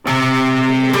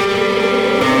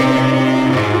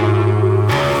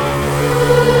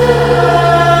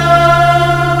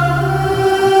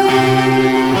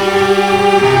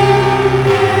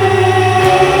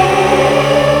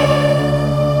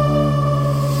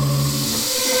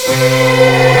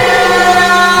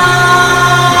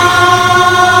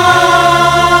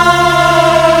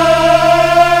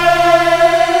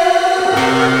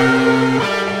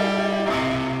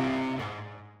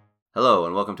Hello,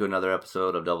 and welcome to another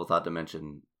episode of Double Thought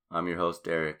Dimension. I'm your host,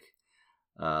 Derek.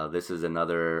 This is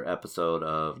another episode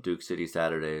of Duke City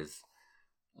Saturdays.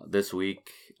 This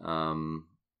week,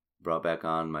 brought back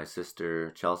on my sister,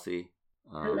 Chelsea.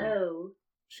 Hello.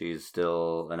 She's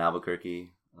still in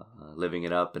Albuquerque, living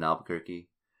it up in Albuquerque.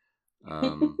 We've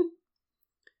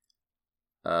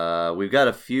got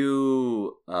a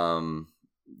few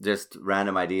just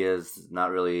random ideas,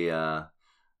 not really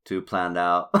too planned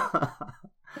out.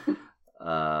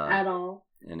 At all.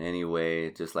 In any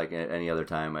way, just like any other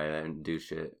time I do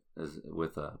shit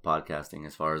with podcasting,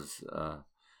 as far as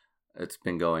it's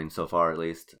been going so far, at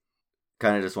least.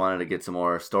 Kind of just wanted to get some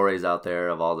more stories out there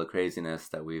of all the craziness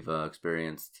that we've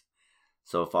experienced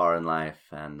so far in life,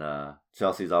 and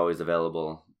Chelsea's always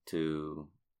available to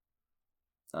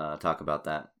talk about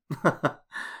that.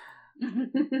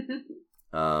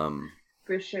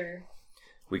 For sure.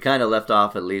 We kind of left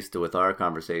off, at least with our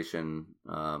conversation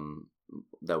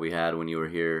that we had when you were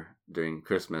here during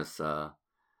Christmas.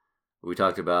 We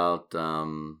talked about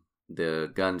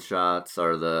the gunshots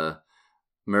or the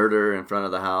murder in front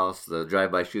of the house, the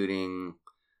drive-by shooting.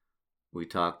 We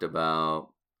talked about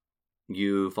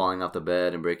you falling off the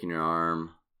bed and breaking your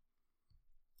arm.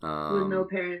 With no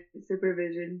parent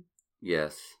supervision.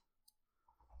 Yes.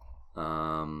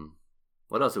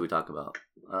 What else did we talk about?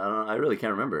 I really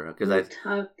can't remember, because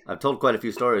I've told quite a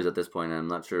few stories at this point, and I'm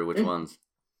not sure which ones.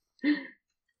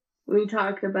 We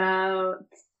talked about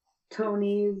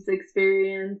Tony's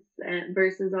experience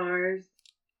versus ours.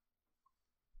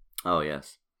 Oh,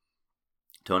 yes.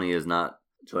 Tony is not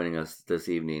joining us this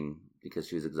evening because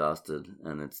she's exhausted,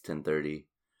 and it's 10:30.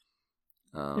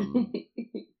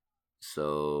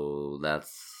 So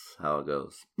that's how it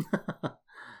goes.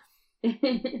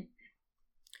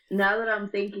 Now that I'm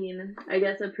thinking, I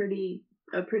guess a pretty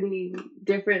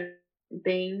different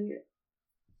thing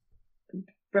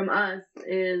from us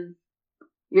is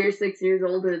you're 6 years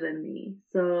older than me.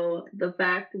 So the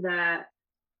fact that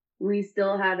we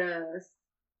still had a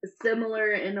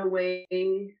similar, in a way,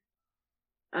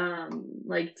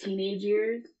 like teenage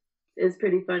years is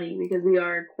pretty funny, because we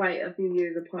are quite a few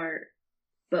years apart,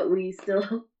 but we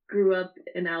still grew up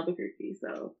in Albuquerque.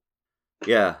 So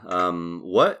yeah.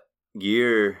 What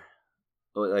year?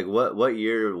 Like what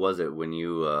year was it when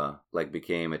you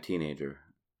became a teenager?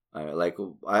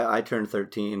 I turned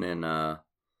 13 in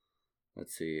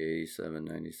let's see, 87,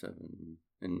 97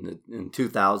 in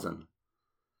 2000.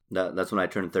 That's when I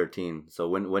turned 13. So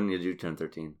when did you turn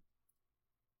 13?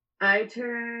 I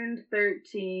turned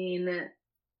 13.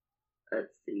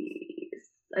 Let's see.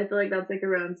 I feel like that's like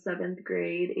around 7th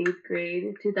grade, 8th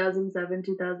grade, 2007,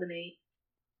 2008.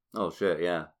 Oh shit,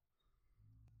 yeah.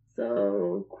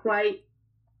 So quite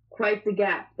the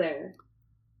gap there.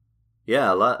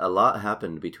 Yeah, a lot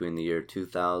happened between the year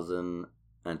 2000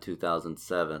 and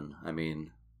 2007. I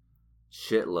mean,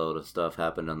 shitload of stuff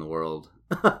happened in the world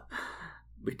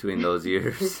between those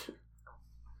years.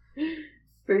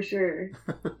 For sure.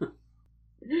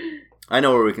 I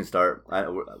know where we can start. I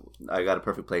got a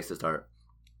perfect place to start.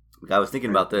 I was thinking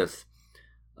about this,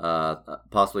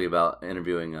 possibly about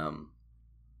interviewing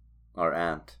our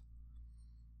aunt.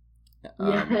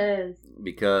 Yes.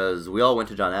 Because we all went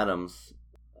to John Adams,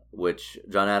 which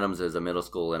John Adams is a middle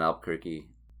school in Albuquerque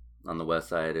on the west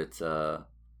side. It's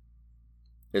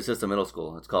just a middle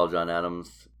school. It's called John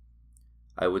Adams.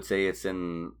 I would say it's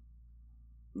in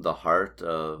the heart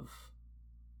of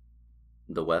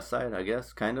the west side, I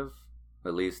guess, kind of,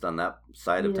 at least on that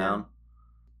side of town.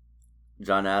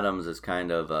 John Adams is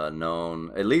kind of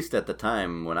known, at least at the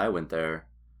time when I went there,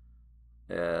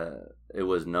 it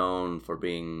was known for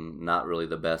being not really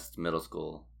the best middle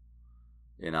school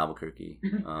in Albuquerque.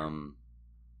 I'm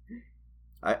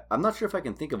not sure if I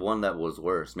can think of one that was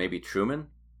worse. Maybe Truman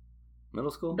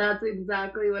Middle School? That's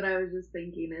exactly what I was just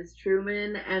thinking, is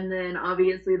Truman, and then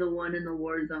obviously the one in the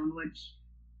war zone, which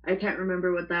I can't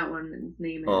remember what that one's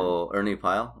name is. Oh, Ernie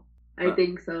Pyle? I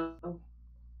think so.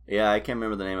 Yeah, I can't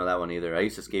remember the name of that one either. I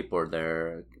used to skateboard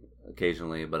there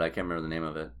occasionally, but I can't remember the name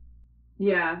of it.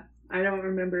 Yeah, I don't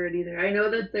remember it either. I know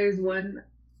that there's one,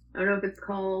 I don't know if it's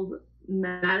called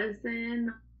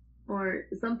Madison or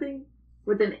something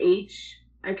with an H.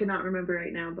 I cannot remember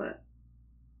right now, but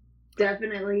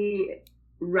definitely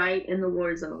right in the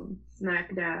war zone,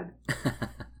 smack dab.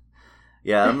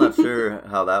 Yeah, I'm not sure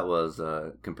how that was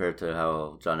compared to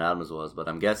how John Adams was, but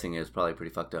I'm guessing it's probably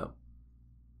pretty fucked up.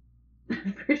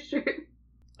 For sure.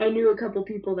 I knew a couple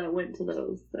people that went to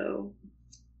those, so.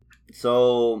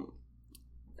 So,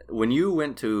 when you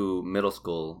went to middle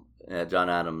school at John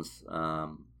Adams,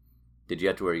 did you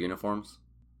have to wear uniforms?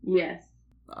 Yes.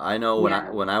 I know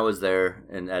when I was there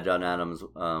at John Adams,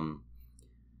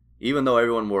 even though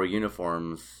everyone wore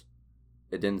uniforms,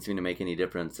 it didn't seem to make any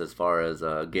difference as far as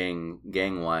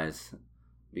gang wise,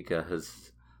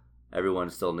 because everyone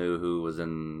still knew who was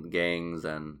in gangs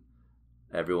and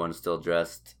everyone still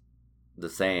dressed the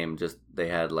same. Just they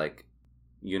had like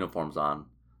uniforms on,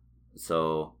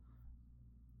 so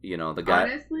the guy.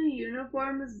 Honestly,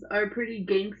 uniforms are pretty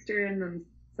gangster in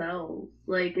themselves.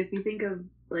 Like if you think of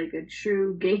like a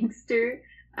true gangster,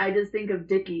 I just think of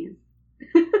Dickies.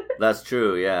 That's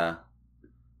true. Yeah,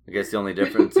 I guess the only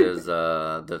difference is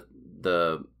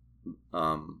the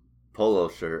polo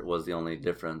shirt was the only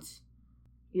difference.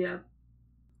 Yeah.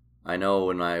 I know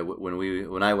when I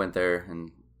went there,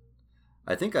 and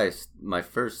I think my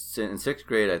first in sixth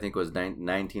grade I think was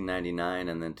 1999,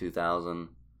 and then 2000,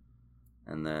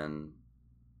 and then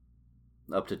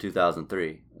up to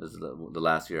 2003 is the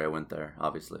last year I went there,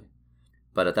 obviously.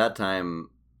 But at that time,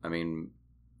 I mean,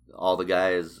 all the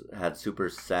guys had super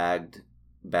sagged,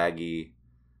 baggy,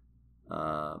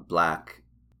 black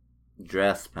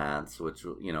dress pants, which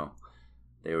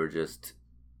they were just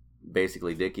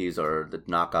basically Dickies or the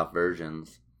knockoff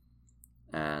versions,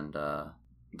 and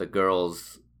the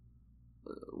girls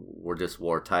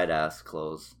wore tight ass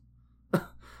clothes.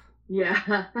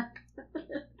 Yeah.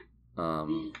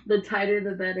 The tighter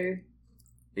the better.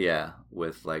 Yeah,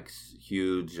 with like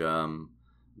huge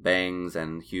bangs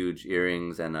and huge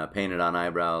earrings and painted on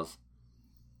eyebrows.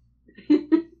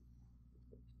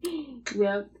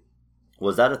 Yep.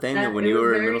 Was that a thing when you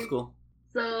were in middle school?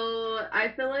 So I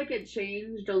feel like it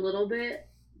changed a little bit.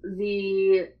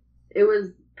 It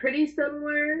was pretty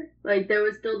similar. Like there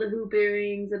was still the hoop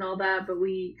earrings and all that, but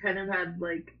we kind of had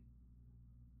like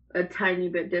a tiny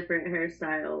bit different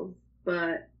hairstyles,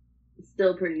 but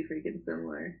still pretty freaking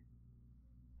similar.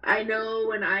 I know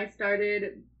when I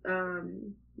started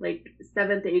like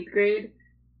 7th, 8th grade,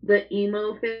 the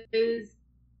emo phase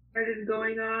started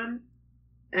going on,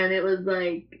 and it was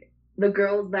like the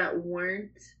girls that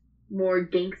weren't more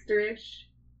gangsterish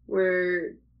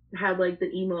had like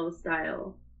the emo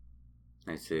style.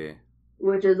 I see.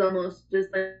 Which is almost just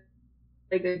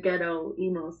like a ghetto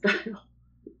emo style.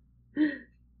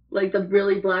 Like the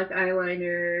really black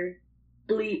eyeliner,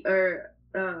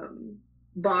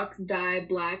 box dye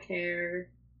black hair.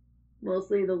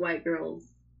 Mostly the white girls.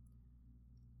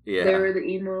 Yeah. They were the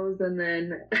emos, and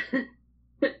then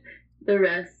the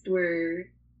rest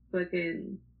were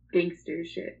fucking gangster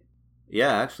shit.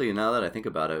 Yeah, actually, now that I think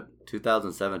about it,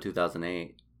 2007,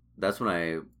 2008, that's when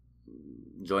I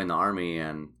joined the Army,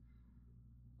 and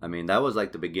I mean, that was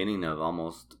like the beginning of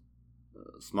almost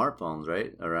smartphones,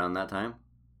 right? Around that time?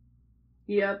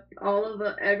 Yep.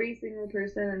 Every single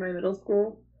person in my middle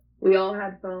school, we all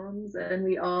had phones, and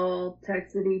we all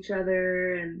texted each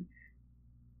other, and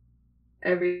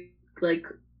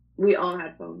we all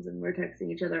had phones, and we're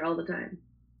texting each other all the time.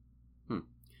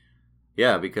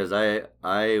 Yeah, because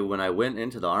I when I went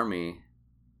into the Army,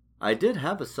 I did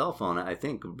have a cell phone, I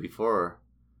think, before,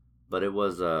 but it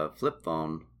was a flip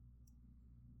phone,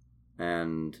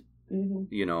 and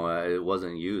it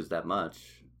wasn't used that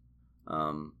much.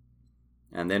 And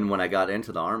then when I got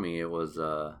into the Army, it was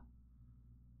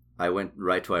I went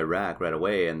right to Iraq right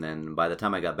away, and then by the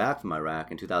time I got back from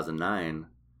Iraq in 2009,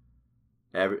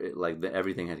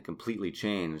 everything had completely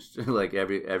changed. Like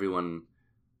everyone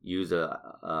used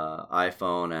a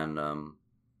iPhone, and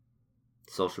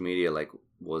social media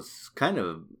was kind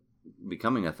of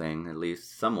becoming a thing, at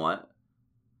least somewhat.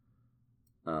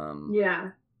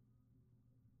 Yeah.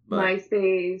 But,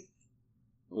 MySpace.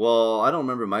 Well, I don't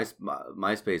remember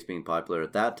MySpace being popular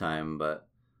at that time, but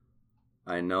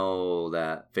I know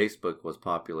that Facebook was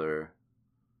popular.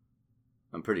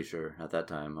 I'm pretty sure at that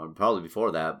time, or probably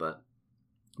before that, but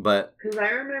because I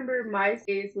remember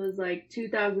MySpace was like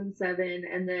 2007,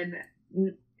 and then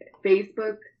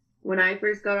Facebook, when I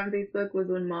first got on Facebook, was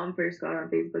when Mom first got on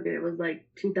Facebook, and it was like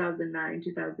 2009,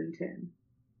 2010.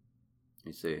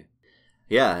 You see.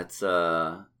 Yeah, it's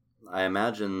I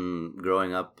imagine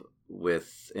growing up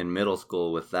in middle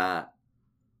school with that,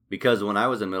 because when I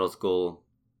was in middle school,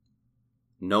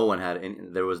 no one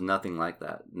there was nothing like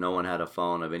that. No one had a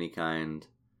phone of any kind.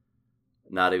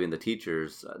 Not even the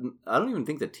teachers. I don't even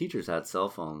think the teachers had cell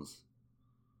phones.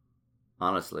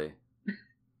 Honestly.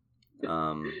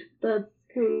 That's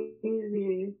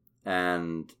crazy.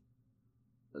 And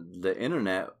the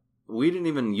internet, we didn't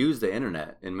even use the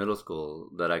internet in middle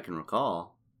school that I can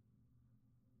recall.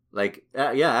 Like,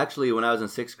 yeah, actually, when I was in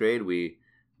 6th grade,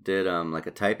 did like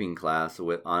a typing class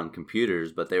on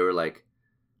computers, but they were like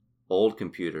old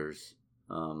computers,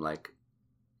 like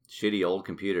shitty old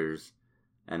computers,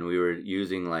 and we were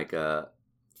using like a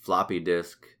floppy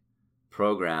disk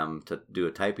program to do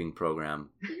a typing program.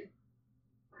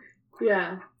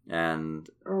 Yeah. And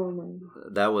oh my.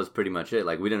 That was pretty much it.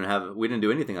 Like we didn't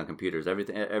do anything on computers.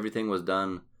 Everything was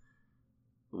done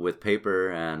with paper,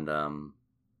 and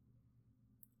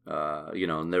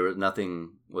there was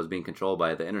nothing was being controlled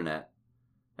by the internet.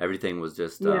 Everything was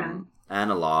just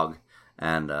analog,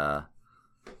 and I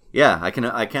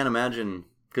can't imagine,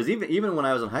 because even when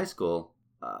I was in high school,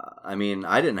 I mean,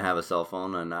 I didn't have a cell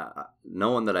phone, and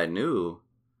no one that I knew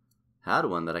had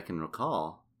one that I can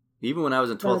recall. Even when I was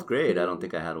in 12th grade, I don't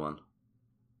think I had one.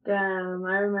 Damn,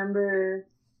 I remember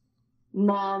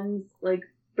mom's like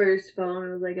first phone.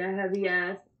 It was like a heavy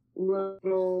ass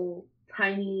little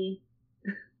tiny,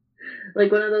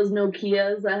 like one of those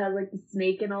Nokias that has like the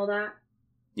snake and all that.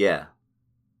 Yeah.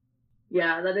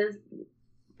 Yeah, that is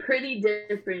pretty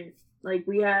different. Like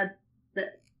we had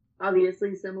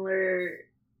obviously similar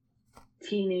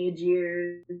teenage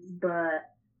years, but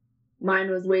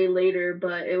mine was way later,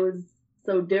 but it was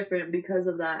so different because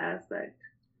of that aspect.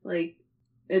 Like,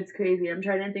 it's crazy. I'm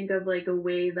trying to think of like a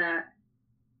way that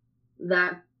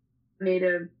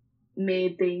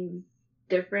made things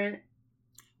different.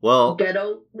 Well,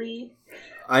 ghetto-ly.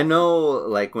 I know,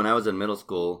 like when I was in middle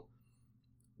school,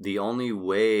 the only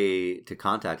way to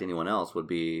contact anyone else would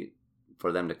be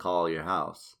for them to call your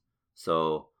house.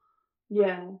 So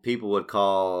yeah, people would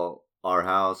call our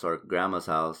house or grandma's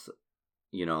house,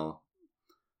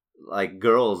 like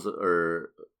girls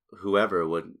or whoever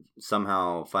would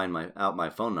somehow find my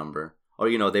phone number,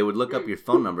 or they would look up your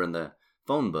phone number in the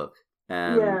phone book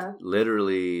and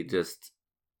literally just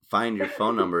find your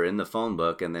phone number in the phone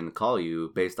book and then call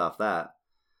you based off that.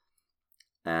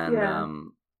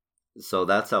 And so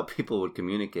that's how people would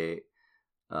communicate.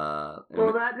 Well,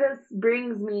 that just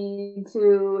brings me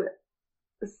to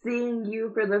seeing you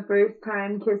for the first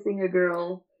time kissing a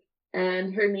girl,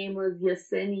 and her name was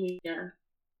Yesenia.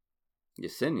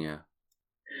 Yesenia?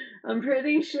 I'm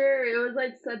pretty sure it was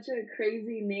like such a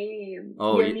crazy name.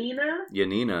 Oh, Yanina?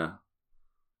 Yanina.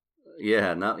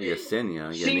 Yeah, not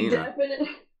Yesenia. Yanina.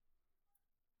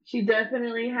 She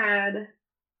definitely had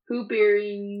hoop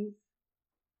earrings,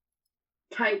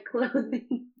 tight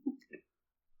clothing.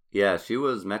 Yeah, she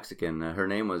was Mexican. Her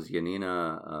name was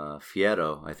Yanina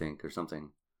Fierro, I think, or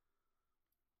something.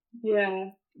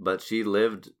 Yeah. But she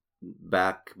lived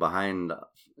behind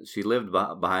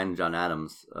John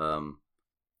Adams,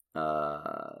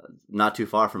 not too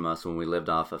far from us when we lived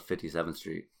off of 57th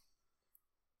Street.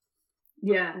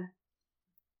 Yeah.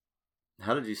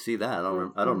 How did you see that? I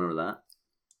don't remember that.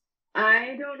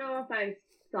 I don't know if I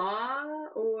saw,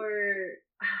 or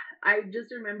I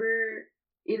just remember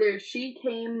either she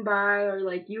came by or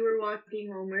like you were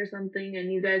walking home or something, and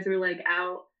you guys were like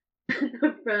out in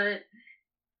the front,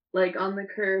 like on the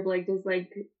curb, like just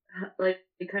like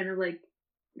kind of like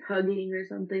hugging or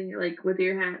something, like with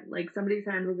your hand, like somebody's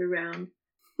hand was around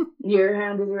your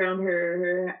hand was around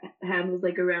her hand was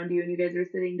like around you, and you guys were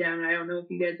sitting down. I don't know if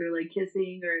you guys were like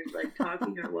kissing or like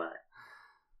talking or what.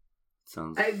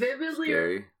 Sounds I vividly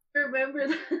scary. remember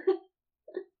that.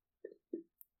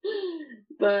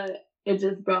 But it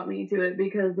just brought me to it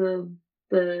because of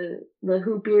the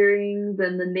hoop earrings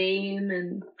and the name.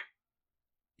 And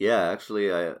yeah,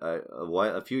 actually, I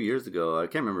a few years ago, I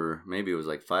can't remember, maybe it was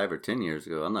like 5 or 10 years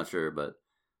ago, I'm not sure, but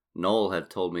Noel had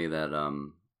told me that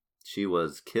she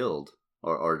was killed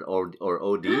or OD'd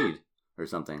or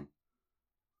something.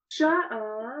 Shut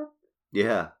up.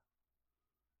 Yeah.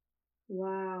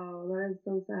 Wow, that is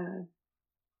so sad.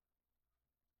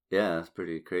 Yeah, that's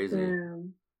pretty crazy.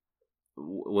 Damn.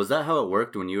 Was that how it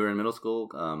worked when you were in middle school?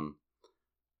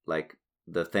 Like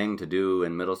the thing to do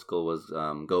in middle school was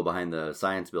go behind the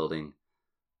science building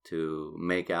to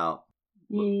make out.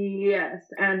 Yes,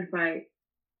 and fight.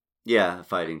 Yeah,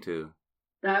 fighting too.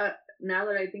 Now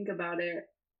that I think about it,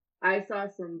 I saw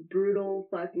some brutal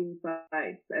fucking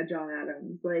fights at John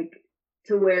Adams, like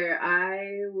to where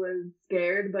I was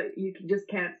scared, but you just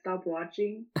can't stop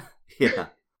watching. Yeah.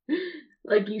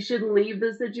 Like you should leave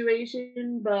the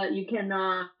situation, but you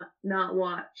cannot not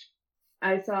watch.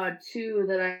 I saw two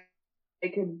that I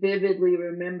could vividly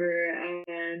remember,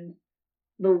 and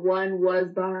the one was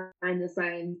behind the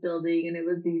science building, and it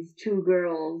was these two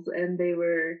girls, and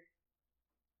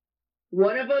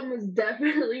one of them was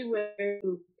definitely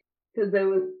wearing, because there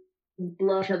was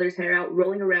blood, each other's hair out,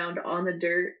 rolling around on the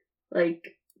dirt,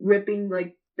 like ripping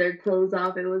like their clothes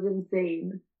off. It was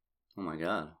insane. Oh my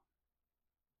god.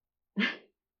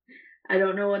 I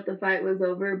don't know what the fight was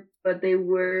over, but they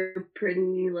were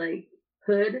pretty like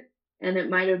hood, and it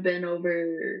might have been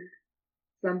over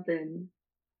something,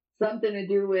 something to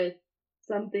do with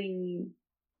something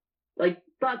like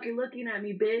 "fuck, you're looking at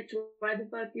me, bitch. Why the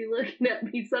fuck you looking at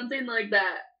me?" Something like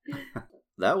that.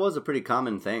 That was a pretty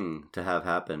common thing to have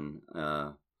happen.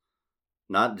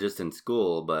 Not just in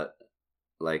school, but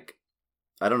like,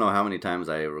 I don't know how many times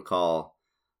I recall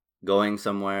going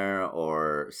somewhere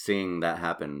or seeing that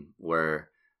happen where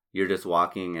you're just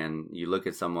walking and you look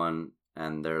at someone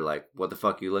and they're like, what the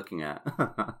fuck are you looking at?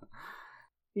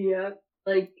 Yep.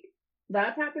 Like,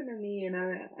 that's happened to me, and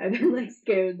I've been like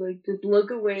scared. Like, just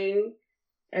look away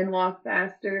and walk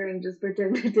faster and just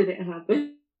pretend it didn't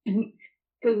happen.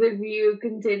 Because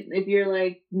if you're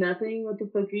like, nothing, what the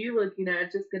fuck are you looking at?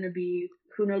 It's just gonna be,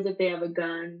 who knows if they have a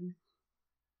gun?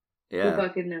 Yeah. Who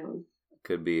fucking knows?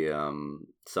 Could be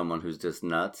someone who's just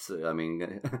nuts. I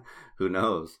mean, who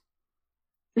knows?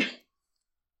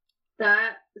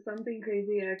 That, something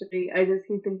crazy, actually. I just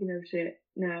keep thinking of shit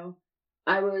now.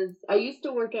 I used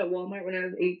to work at Walmart when I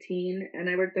was 18, and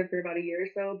I worked there for about a year or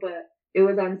so, but it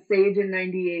was on Sage and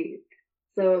 98.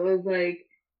 So it was like,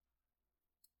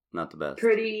 not the best.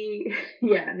 Pretty,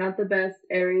 yeah, not the best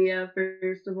area,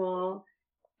 first of all.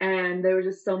 And there was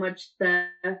just so much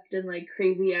theft and like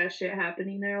crazy ass shit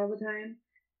happening there all the time.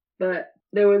 But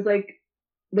there would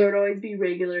always be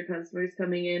regular customers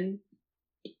coming in.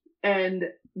 And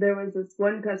there was this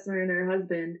one customer and her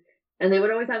husband, and they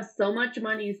would always have so much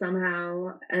money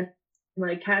somehow and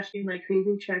like cashing like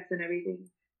crazy checks and everything.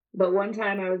 But one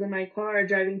time I was in my car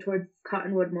driving towards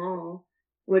Cottonwood Mall,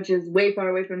 which is way far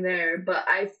away from there, but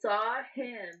I saw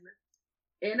him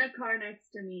in a car next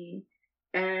to me,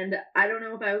 and I don't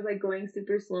know if I was like going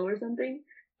super slow or something,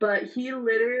 but he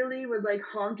literally was like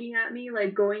honking at me,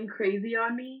 like going crazy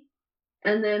on me.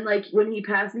 And then like when he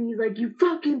passed me, he's like, "You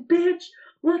fucking bitch,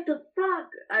 what the fuck?"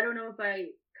 I don't know if I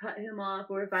cut him off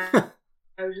or if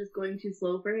I was just going too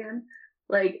slow for him.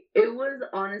 Like, it was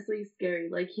honestly scary.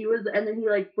 Like, and then he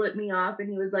like flipped me off, and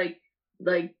he was like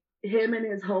him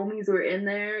and his homies were in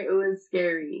there. It was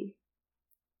scary.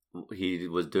 He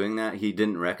was doing that? He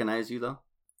didn't recognize you, though?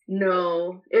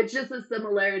 No. It's just a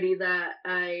similarity that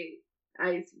I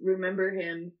remember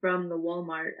him from the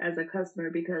Walmart as a customer,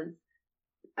 because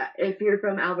if you're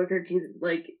from Albuquerque,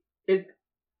 like, if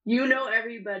you know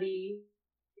everybody,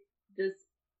 just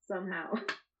somehow.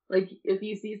 Like, if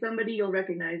you see somebody, you'll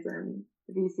recognize them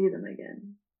if you see them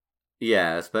again.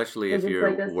 Yeah, especially if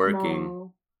you're like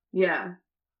working. Yeah.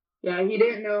 Yeah, he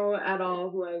didn't know at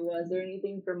all who I was or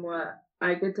anything from what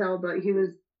I could tell, but he was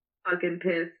fucking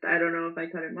pissed. I don't know if I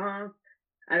cut him off.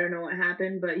 I don't know what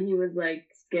happened, but he was like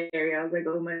scary. I was like,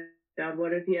 oh my god,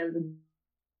 what if he has a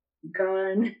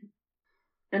gun?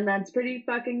 And that's pretty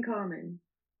fucking common.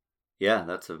 Yeah,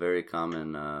 that's a very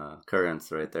common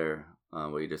occurrence right there,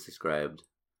 what you just described.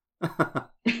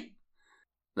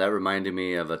 That reminded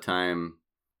me of a time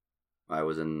I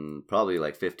was in probably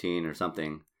like 15 or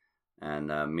something,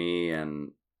 and me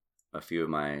and a few of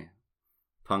my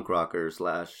punk rocker /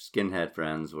 skinhead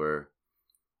friends were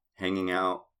hanging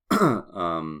out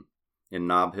in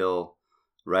Nob Hill,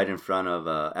 right in front of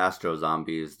Astro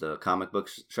Zombies, the comic book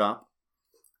shop.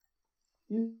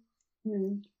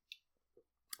 Mm-hmm.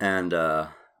 And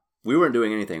we weren't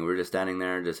doing anything. We were just standing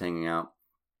there, just hanging out.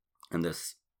 And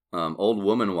this old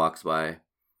woman walks by,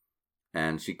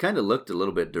 and she kind of looked a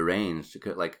little bit deranged,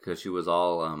 like, because she was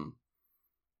all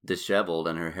disheveled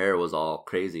and her hair was all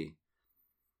crazy.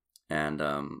 And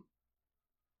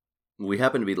we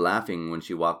happened to be laughing when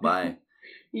she walked by.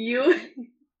 You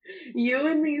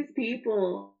and these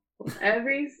people,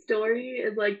 every story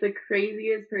is like the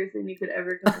craziest person you could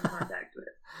ever come in contact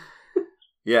with.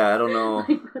 Yeah, I don't know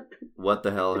what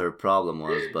the hell her problem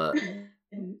was, but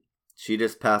she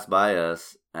just passed by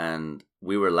us, and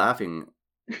we were laughing.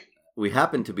 We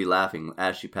happened to be laughing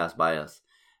as she passed by us,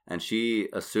 and she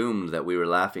assumed that we were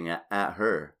laughing at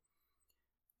her.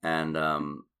 And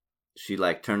she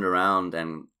like turned around,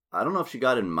 and I don't know if she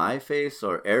got in my face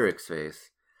or Eric's face,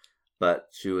 but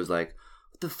she was like,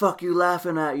 "What the fuck you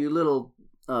laughing at, you little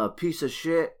piece of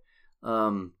shit?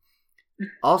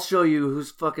 I'll show you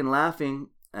who's fucking laughing."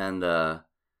 And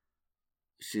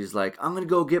she's like, "I'm gonna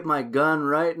go get my gun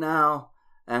right now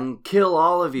and kill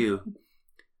all of you."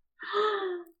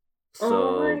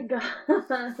 So oh my god.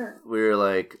 we were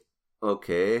like,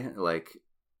 okay, like,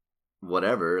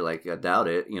 whatever, like, I doubt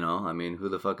it, you know, I mean, who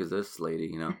the fuck is this lady,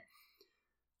 you know?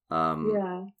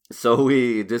 Yeah. So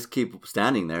we just keep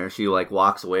standing there. She like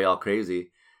walks away all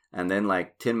crazy, and then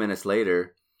like 10 minutes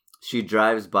later, she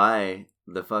drives by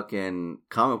the fucking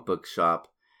comic book shop,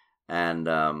 and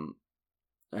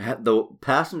the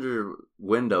passenger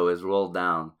window is rolled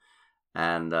down,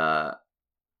 and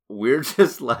we're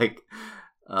just like,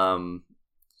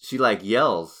 she like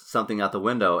yells something out the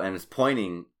window and is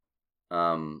pointing.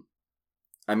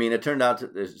 I mean, it turned out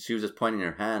she was just pointing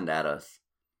her hand at us,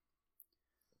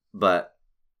 but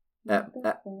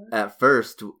at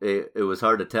first it was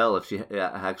hard to tell if she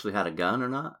actually had a gun or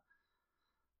not.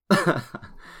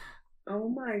 Oh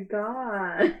my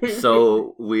god.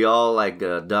 So we all like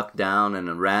ducked down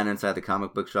and ran inside the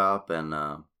comic book shop,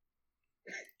 and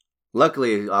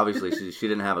luckily, obviously, she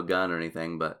didn't have a gun or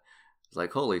anything, but it's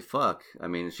like, holy fuck. I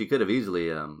mean, she could have easily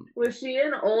Was she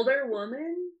an older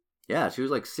woman? Yeah, she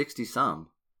was like 60 some.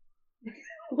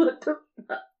 What the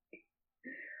fuck?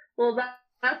 Well,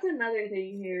 that's another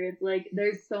thing here. It's like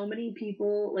there's so many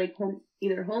people, like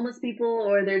either homeless people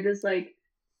or they're just like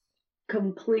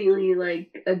completely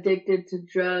like addicted to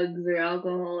drugs or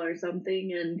alcohol or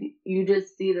something, and you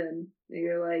just see them. And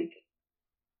you're like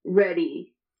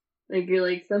ready, like you're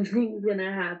like something's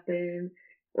gonna happen,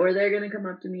 or they're gonna come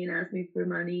up to me and ask me for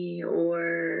money,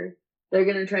 or they're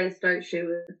gonna try to start shit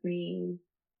with me.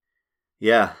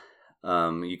 Yeah,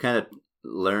 you kind of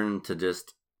learn to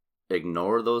just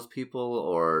ignore those people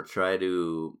or try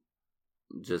to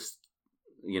just,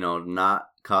 not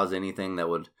cause anything that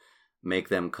would make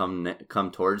them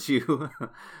come towards you.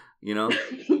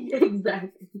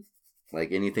 Exactly.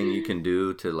 Like anything you can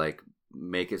do to like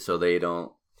make it so they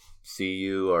don't see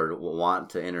you or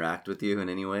want to interact with you in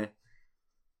any way.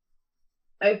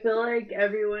 I feel like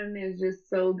everyone is just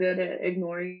so good at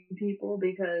ignoring people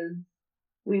because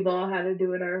we've all had to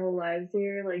do it our whole lives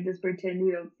here. Like, just pretend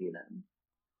you don't see them.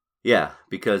 Yeah,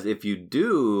 because if you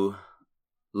do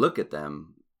look at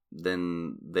them,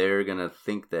 then they're gonna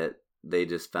think that they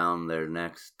just found their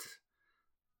next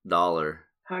dollar.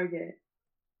 Target.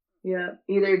 Yeah,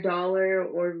 either dollar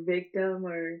or victim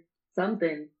or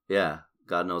something. Yeah,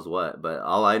 God knows what. But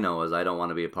all I know is I don't want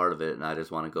to be a part of it, and I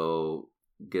just want to go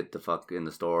get the fuck in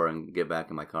the store and get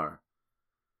back in my car.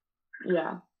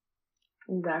 Yeah,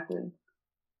 exactly.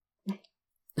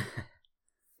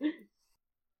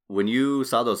 When you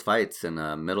saw those fights in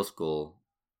middle school,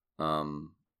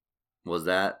 was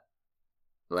that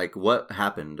like what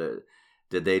happened?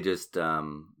 Did they just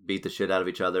beat the shit out of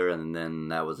each other and then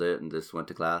that was it and just went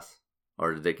to class,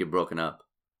 or did they get broken up?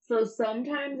 So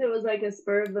sometimes it was like a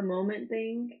spur of the moment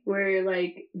thing where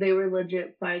like they were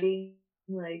legit fighting,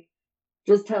 like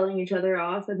just telling each other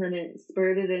off, and then it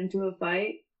spurted into a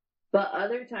fight. But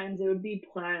other times it would be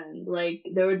planned. Like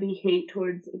there would be hate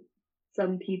towards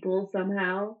some people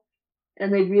somehow,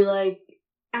 and they'd be like,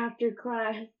 after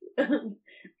class,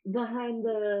 behind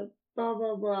the blah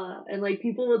blah blah, and like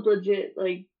people would legit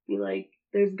like be like,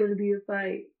 "There's gonna be a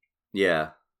fight."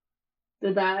 Yeah.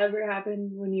 Did that ever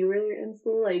happen when you were in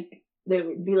school? Like there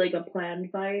would be like a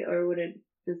planned fight, or would it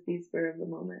just be spur of the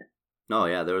moment? No,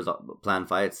 yeah, there was planned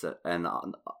fights, and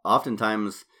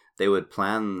oftentimes they would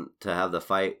plan to have the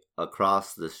fight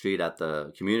across the street at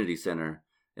the community center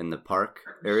in the park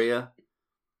area.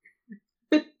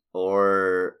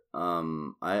 Or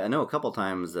I know a couple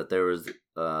times that there was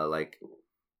like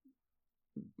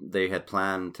they had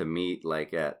planned to meet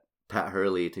like at Pat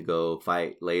Hurley to go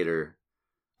fight later.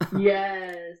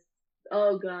 Yes.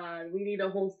 Oh God, we need a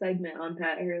whole segment on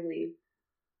Pat Hurley.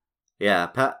 Yeah,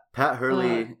 Pat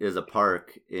Hurley is a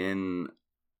park in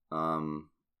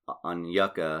on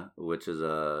Yucca, which is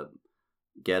a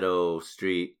ghetto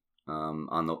street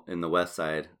in the west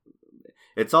side.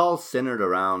 It's all centered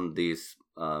around these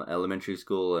elementary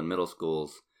school and middle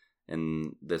schools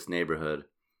in this neighborhood.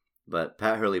 But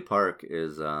Pat Hurley Park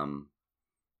is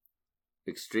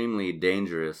extremely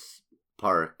dangerous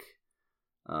park.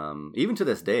 Even to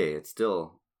this day,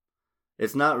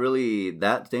 it's not really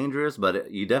that dangerous,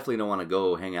 but you definitely don't want to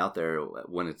go hang out there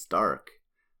when it's dark.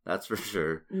 That's for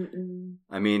sure. Mm-mm.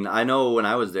 I mean, I know when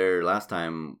I was there last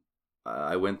time,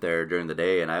 I went there during the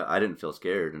day and I didn't feel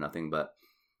scared or nothing, but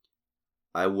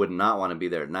I would not want to be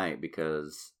there at night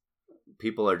because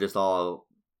people are just all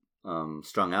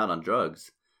strung out on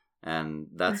drugs, and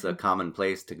that's a common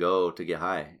place to go to get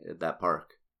high at that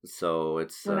park. So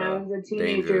it's when I was a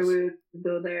teenager, dangerous. we would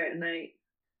go there at night.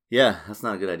 Yeah, that's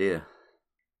not a good idea.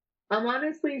 I'm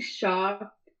honestly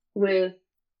shocked with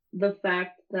the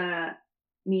fact that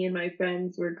me and my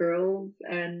friends were girls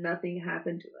and nothing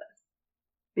happened to us,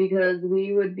 because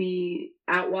we would be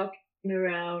out walking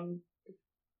around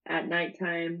at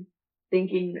nighttime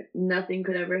thinking nothing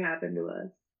could ever happen to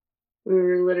us. We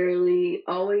were literally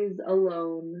always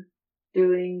alone,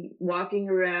 walking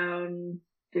around,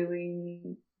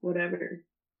 doing whatever.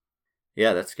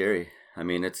 Yeah, that's scary. I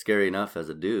mean, it's scary enough as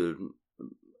a dude,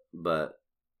 but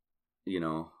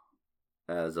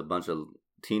as a bunch of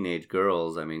teenage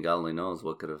girls. I mean, God only knows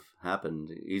what could have happened.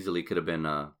 Easily could have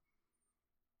been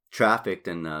trafficked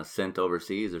and sent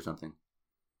overseas or something.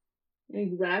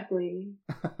 Exactly.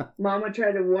 Mama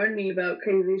tried to warn me about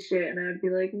crazy shit, and I would be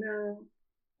like, no,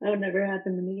 that would never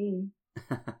happen to me.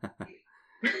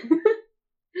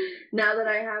 Now that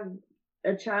I have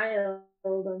a child,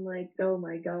 I'm like, oh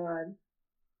my God,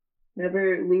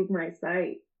 never leave my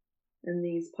sight in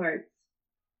these parts.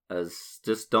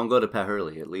 Just don't go to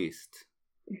Paherly, at least.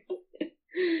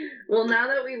 Well, now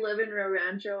that we live in Rio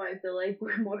Rancho, I feel like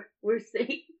we're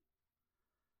safe.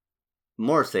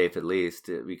 More safe, at least,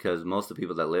 because most of the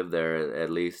people that live there,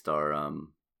 at least, are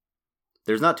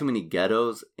there's not too many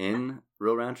ghettos in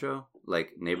Rio Rancho,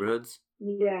 like neighborhoods.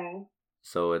 Yeah.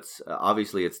 So it's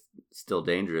obviously it's still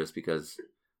dangerous because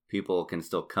people can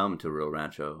still come to Rio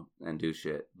Rancho and do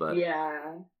shit. But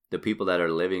yeah, the people that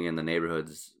are living in the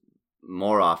neighborhoods,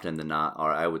 more often than not,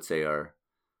 I would say, are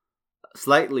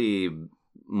slightly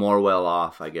more well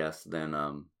off, I guess,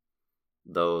 than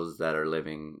those that are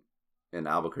living in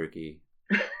Albuquerque.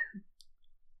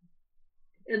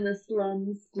 In the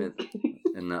slums.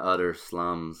 In the utter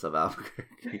slums of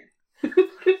Albuquerque.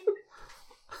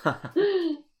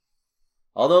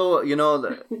 Although,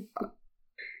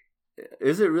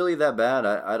 is it really that bad?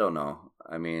 I don't know.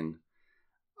 I mean,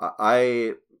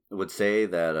 I would say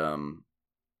that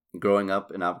growing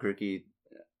up in Albuquerque,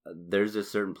 there's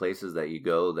just certain places that you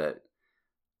go that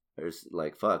there's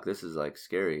like, fuck, this is like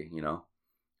scary,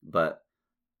 But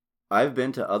I've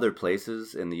been to other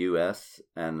places in the U.S.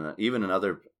 and even in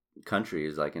other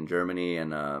countries, like in Germany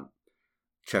and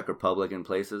Czech Republic and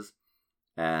places.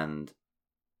 And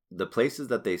the places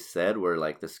that they said were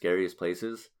like the scariest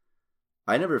places,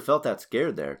 I never felt that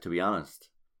scared there, to be honest.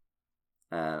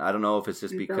 And I don't know if it's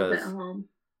just because... felt at home.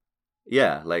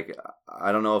 Yeah, like,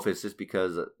 I don't know if it's just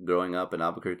because growing up in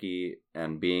Albuquerque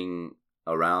and being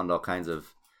around all kinds of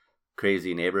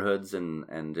crazy neighborhoods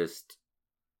and just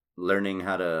learning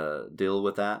how to deal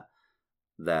with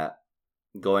that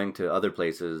going to other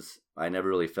places, I never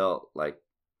really felt like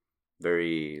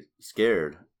very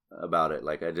scared about it.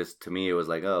 Like, to me, it was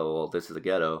like, oh, well, this is a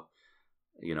ghetto,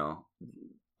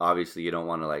 obviously you don't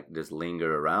want to like just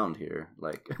linger around here,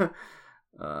 like,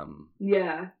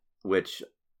 yeah, which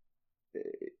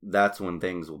that's when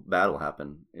bad will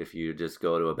happen. If you just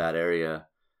go to a bad area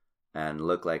and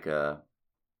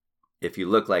if you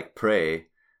look like prey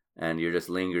and you're just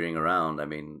lingering around, I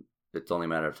mean, it's only a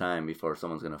matter of time before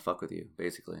someone's gonna fuck with you,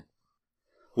 basically.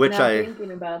 Which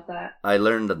thinking about that, I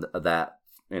learned that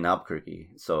in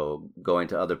Albuquerque. So going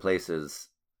to other places,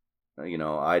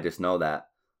 I just know that.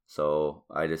 So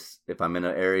if I'm in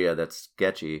an area that's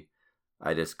sketchy,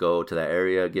 I just go to that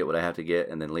area, get what I have to get,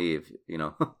 and then leave.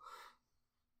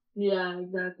 Yeah,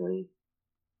 exactly.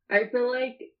 I feel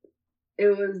like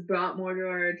it was brought more to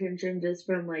our attention just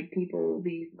from like people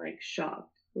being like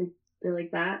shocked. Like they're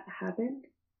like, that happened?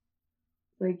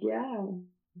 Like, yeah,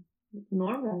 it's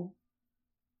normal.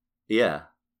 Yeah.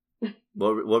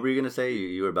 What were you gonna say?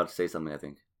 You were about to say something, I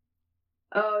think.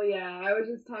 Oh yeah, I was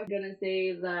just gonna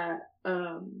say that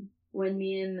when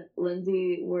me and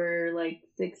Lindsay were like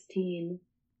 16,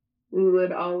 we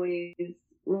would always...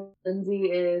 Lindsay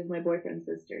is my boyfriend's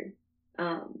sister.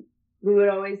 We would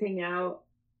always hang out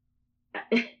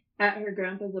at her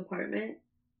grandpa's apartment,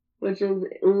 which is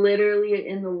literally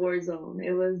in the war zone.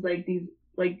 It was like these,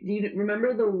 like, do you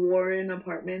remember the Warren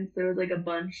apartments? There was like a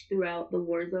bunch throughout the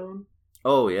war zone.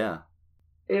 Oh yeah.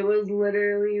 It was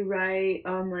literally right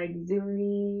on like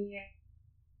Zuni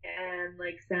and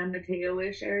like San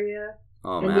Mateo-ish area.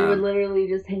 Oh, and man. We would literally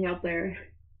just hang out there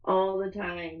all the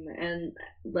time and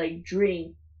like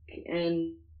drink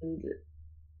and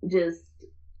just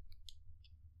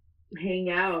hang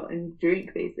out and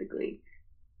drink, basically.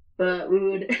 But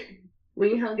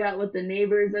we hung out with the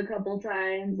neighbors a couple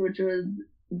times, which was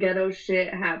ghetto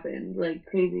shit happened, like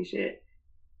crazy shit.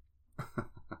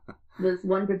 This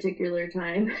one particular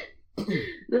time,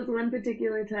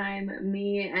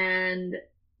 me and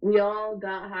we all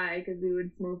got high because we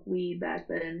would smoke weed back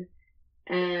then.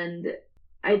 And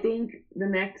I think the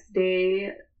next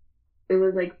day, it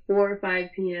was like 4 or 5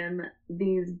 p.m.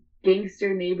 These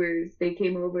gangster neighbors, they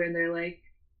came over and they're like,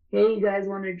 hey, you guys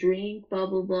want to drink? Blah,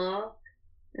 blah, blah.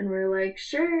 And we're like,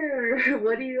 sure.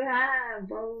 What do you have?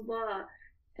 Blah, blah, blah.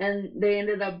 And they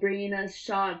ended up bringing us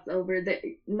shots over.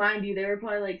 Mind you, they were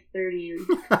probably like 30,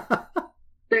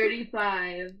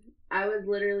 35. I was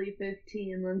literally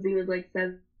 15. Lindsay was like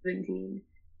 17.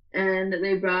 And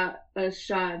they brought us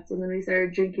shots, and then we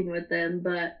started drinking with them.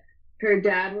 But her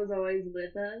dad was always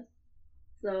with us,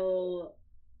 so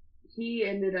he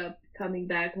ended up coming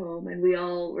back home, and we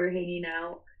all were hanging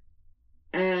out.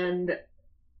 And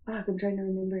fuck, I'm trying to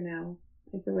remember now.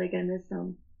 I feel like I missed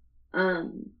some.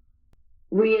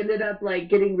 We ended up like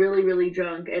getting really, really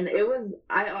drunk, and it was.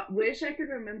 I wish I could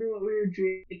remember what we were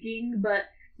drinking, but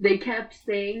they kept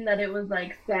saying that it was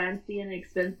like fancy and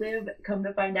expensive. Come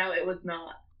to find out, it was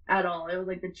not at all. It was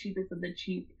like the cheapest of the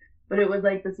cheap, but it was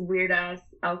like this weird ass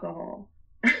alcohol.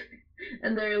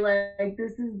 And they're like,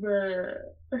 "This is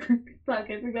the fuck."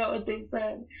 I forgot what they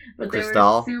said, but they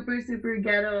Cristal? were super, super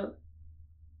ghetto.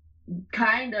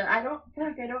 Kinda. I don't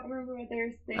remember what they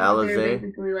were saying. They were Alizé?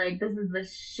 basically like, "This is the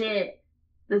shit.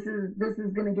 This is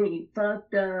gonna get you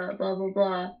fucked up." Blah blah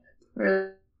blah.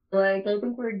 We're like, "I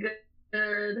think we're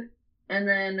good." And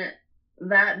then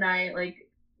that night, like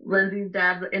Lindsay's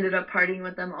dad ended up partying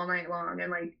with them all night long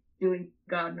and like doing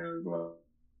God knows what.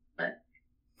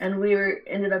 And we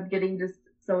ended up getting just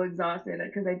so exhausted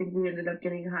because I think we ended up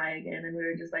getting high again and we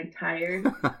were just like tired.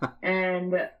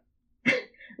 And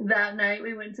that night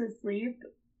we went to sleep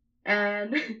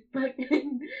and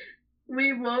fucking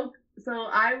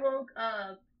I woke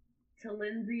up to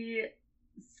Lindsay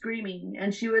screaming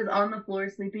and she was on the floor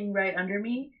sleeping right under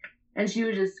me and she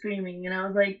was just screaming and I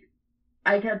was like,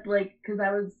 I kept like, cause I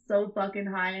was so fucking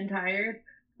high and tired,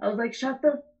 I was like, shut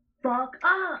the fuck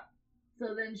up.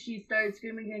 So then she started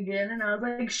screaming again and I was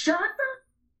like, shut the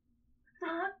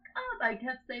fuck up. I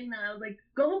kept saying that. I was like,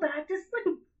 go back to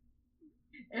sleep.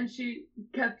 And she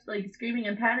kept like screaming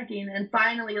and panicking and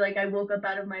finally like I woke up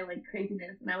out of my like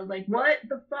craziness and I was like, what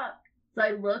the fuck? So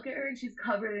I look at her and she's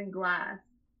covered in glass.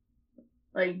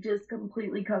 Like just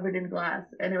completely covered in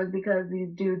glass. And it was because these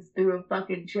dudes threw a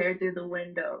fucking chair through the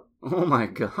window. Oh my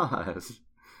gosh.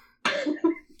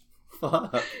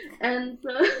 Fuck. And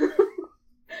so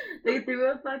they threw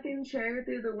a fucking chair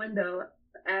through the window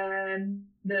and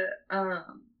we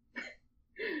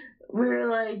were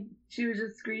like, she was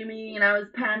just screaming and I was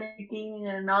panicking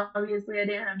and obviously I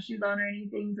didn't have shoes on or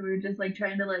anything, so we were just like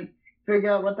trying to like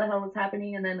figure out what the hell was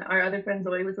happening. And then our other friend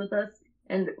Zoe was with us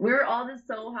and we were all just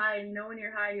so high, and you know when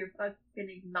you're high you're fucking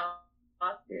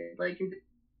exhausted, like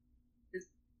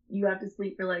you have to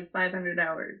sleep for like 500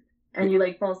 hours and you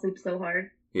like fall asleep so hard.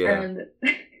 Yeah. And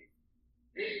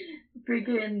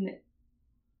freaking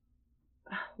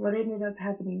what ended up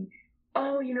happening?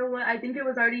 Oh, you know what? I think it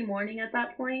was already morning at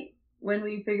that point when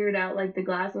we figured out like the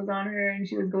glass was on her and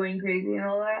she was going crazy and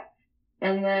all that.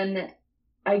 And then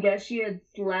I guess she had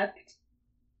slept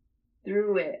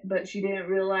through it, but she didn't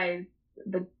realize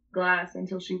the glass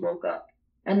until she woke up.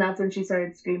 And that's when she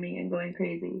started screaming and going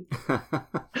crazy.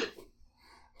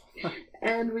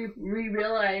 And we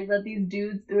realized that these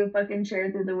dudes threw a fucking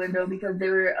chair through the window because they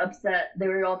were upset. They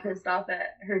were all pissed off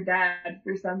at her dad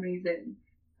for some reason.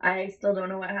 I still don't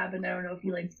know what happened. I don't know if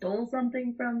he like stole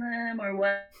something from them or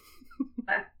what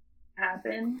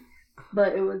happened,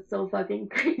 but it was so fucking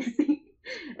crazy.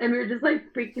 And we were just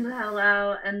like freaking the hell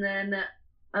out. And then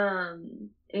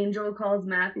Angel calls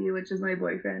Matthew, which is my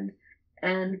boyfriend,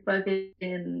 and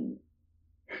fucking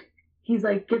he's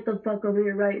like, get the fuck over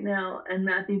here right now. And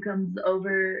Matthew comes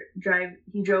over,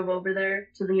 he drove over there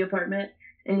to the apartment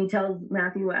and he tells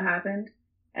Matthew what happened.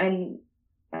 And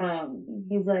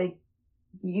he's like,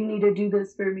 you need to do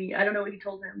this for me. I don't know what he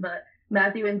told him, but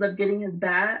Matthew ends up getting his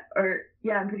bat, or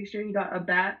yeah, I'm pretty sure he got a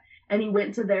bat, and he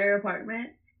went to their apartment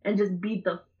and just beat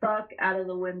the fuck out of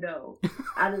the window,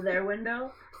 out of their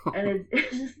window. And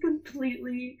it's just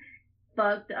completely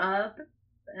fucked up.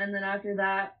 And then after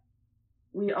that,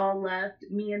 we all left.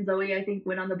 Me and Zoe, I think,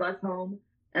 went on the bus home.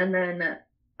 And then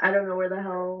I don't know where the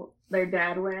hell their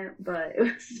dad went, but it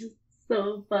was just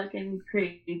so fucking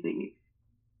crazy.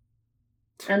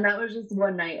 And that was just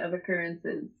one night of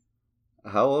occurrences.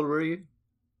 How old were you?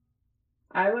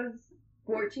 I was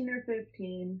 14 or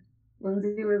 15.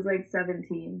 Lindsay was like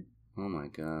 17. Oh my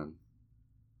god.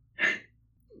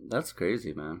 That's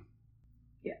crazy, man.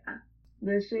 Yeah.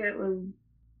 This shit was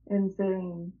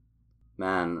insane.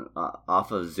 Man,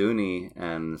 off of Zuni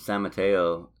and San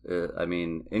Mateo, I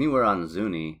mean, anywhere on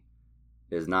Zuni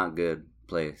is not good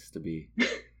place to be.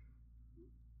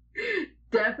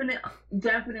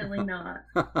 Definitely not.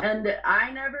 And I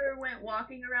never went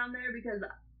walking around there because,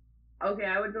 okay,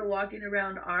 I would go walking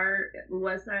around our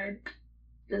west side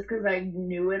just because I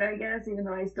knew it, I guess, even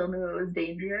though I still knew it was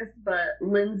dangerous. But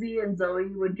Lindsay and Zoe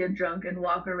would get drunk and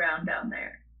walk around down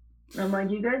there. And I'm like,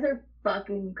 you guys are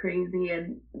fucking crazy.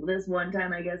 And this one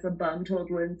time, I guess a bum told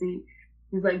Lindsay,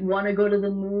 he's like, want to go to the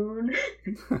moon?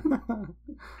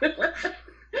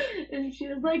 And she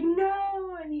was like,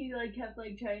 no. And he like kept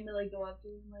like trying to like go up to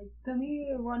him, like, come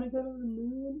here, want to go to the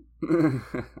moon?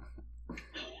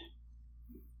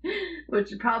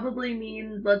 Which probably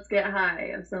means let's get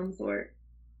high of some sort.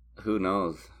 Who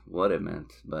knows what it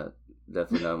meant, but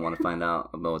definitely don't want to find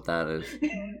out about what that is.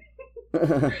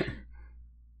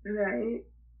 Right.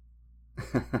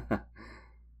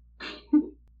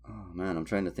 Oh man, I'm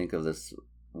trying to think of this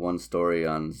one story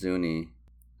on Zuni.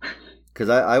 Because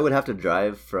I would have to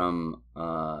drive from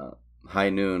High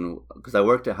Noon, because I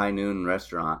worked at High Noon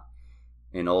Restaurant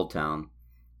in Old Town,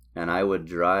 and I would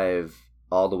drive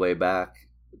all the way back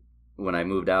when I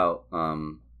moved out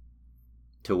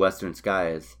to Western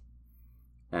Skies,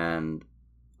 and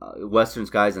Western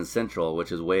Skies and Central,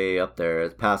 which is way up there.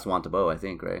 It's past Wantabo, I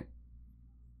think, right?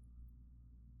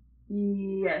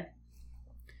 Yes.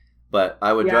 But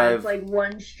I would drive... it's like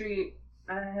one street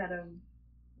ahead of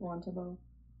Wantabo.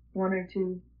 One or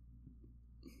two.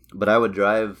 But I would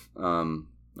drive...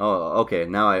 okay,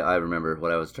 now I remember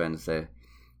what I was trying to say.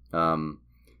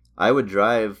 I would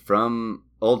drive from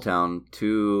Old Town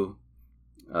to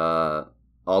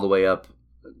all the way up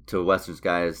to Western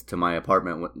Skies to my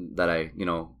apartment that I,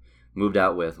 moved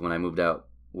out with when I moved out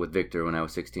with Victor when I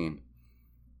was 16.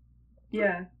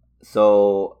 Yeah.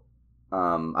 So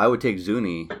I would take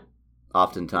Zuni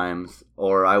oftentimes,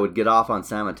 or I would get off on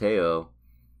San Mateo,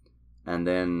 and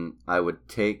then I would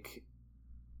take,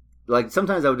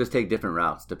 sometimes I would just take different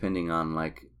routes depending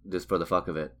on, just for the fuck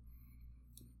of it.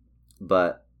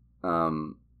 But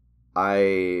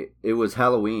it was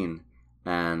Halloween,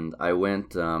 and I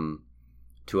went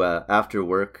to a after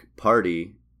work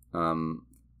party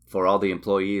for all the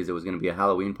employees. It was going to be a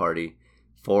Halloween party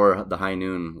for the High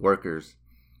Noon workers,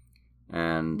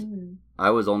 and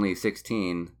I was only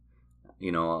 16.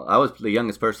 I was the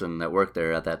youngest person that worked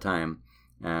there at that time,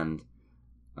 and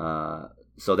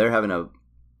so they're having a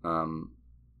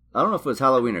I don't know if it was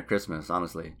Halloween or Christmas,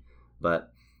 honestly,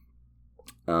 but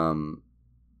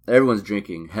everyone's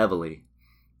drinking heavily,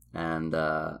 and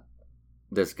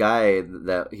this guy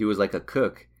that he was like a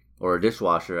cook or a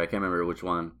dishwasher, I can't remember which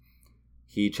one.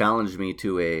 He challenged me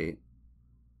to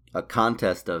a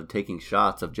contest of taking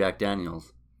shots of Jack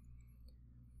Daniels.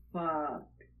 Fuck.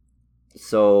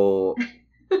 So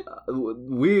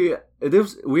we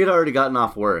had already gotten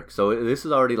off work, so this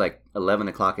is already 11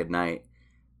 o'clock at night,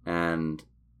 and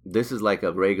this is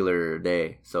a regular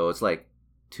day, so it's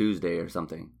Tuesday or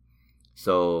something.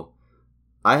 So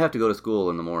I have to go to school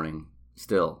in the morning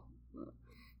still.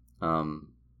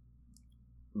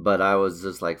 But I was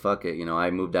just fuck it,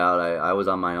 I moved out. I was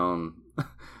on my own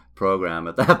program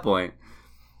at that point.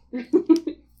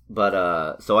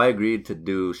 But so I agreed to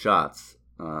do shots.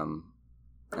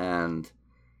 And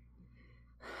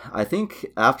I think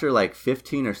after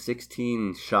 15 or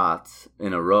 16 shots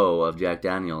in a row of Jack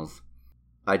Daniels,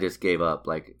 I just gave up.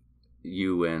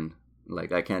 You win.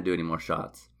 I can't do any more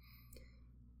shots.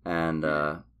 And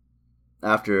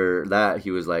after that,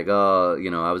 he was like, oh,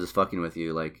 I was just fucking with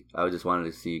you. I just wanted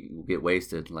to see you get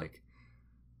wasted.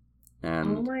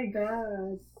 And oh my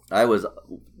God. I was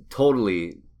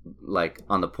totally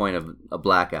on the point of a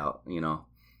blackout, and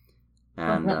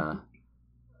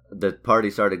the party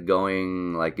started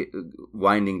going,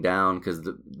 winding down, because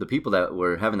the people that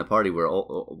were having the party were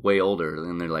way older,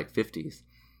 in their 50s.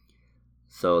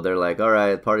 So they're like, all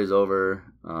right, the party's over.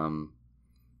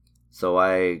 So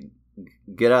I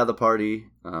get out of the party,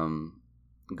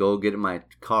 go get in my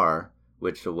car,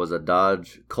 which was a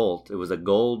Dodge Colt. It was a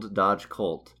gold Dodge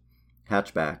Colt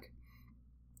hatchback.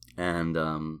 And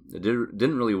it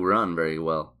didn't really run very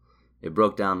well. It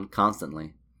broke down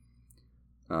constantly.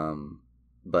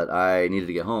 But I needed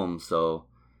to get home, so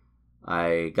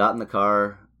I got in the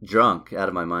car, drunk out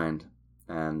of my mind,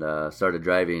 and started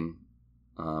driving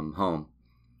home.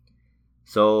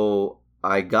 So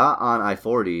I got on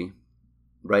I-40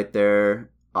 right there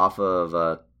off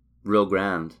of Rio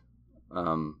Grande.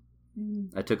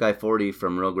 I took I-40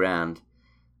 from Rio Grande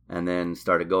and then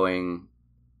started going,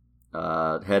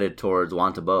 headed towards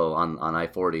Wantabo on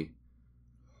I-40.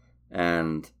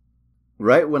 And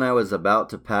right when I was about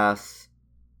to pass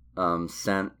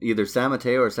either San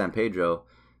Mateo or San Pedro,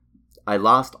 I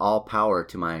lost all power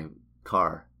to my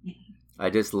car. I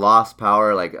just lost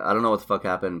power. I don't know what the fuck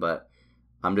happened, but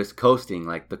I'm just coasting.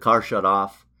 The car shut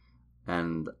off,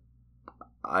 and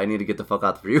I need to get the fuck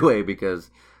out the freeway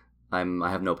because I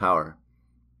have no power.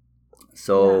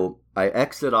 So yeah. I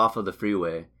exit off of the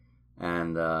freeway,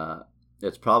 and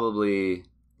it's probably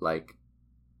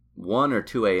 1 or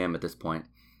 2 a.m. at this point,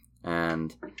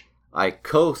 and I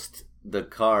coast the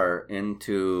car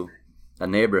into a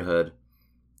neighborhood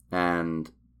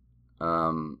and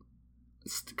come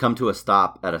to a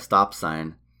stop at a stop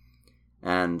sign.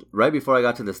 And right before I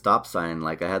got to the stop sign,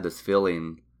 I had this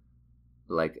feeling,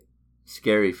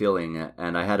 scary feeling,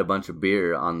 and I had a bunch of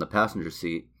beer on the passenger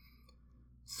seat.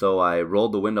 So I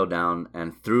rolled the window down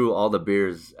and threw all the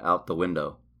beers out the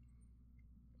window.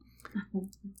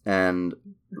 And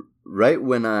right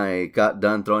when I got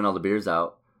done throwing all the beers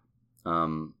out,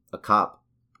 a cop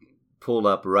pulled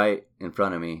up right in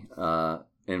front of me,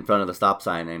 in front of the stop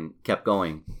sign, and kept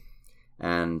going.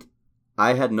 And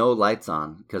I had no lights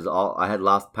on because I had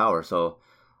lost power, so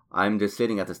I'm just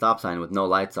sitting at the stop sign with no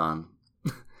lights on.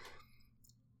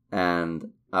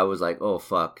 And I was like, oh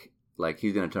fuck, like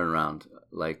he's gonna turn around.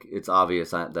 Like it's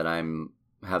obvious that I'm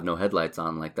have no headlights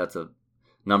on. Like that's a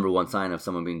number one sign of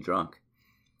someone being drunk.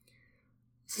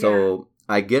 So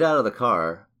I get out of the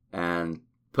car and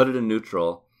put it in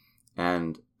neutral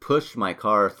and push my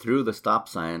car through the stop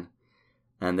sign,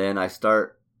 and then I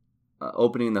start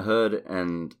opening the hood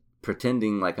and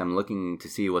pretending like I'm looking to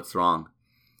see what's wrong.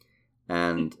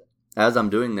 And as I'm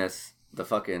doing this, the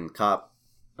fucking cop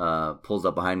pulls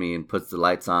up behind me and puts the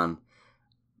lights on.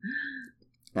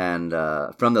 And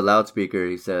from the loudspeaker,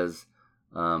 he says,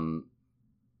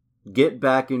 get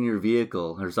back in your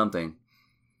vehicle or something.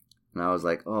 And I was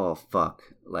like, oh, fuck.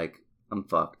 Like, I'm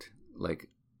fucked. Like,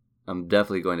 I'm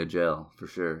definitely going to jail for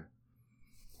sure.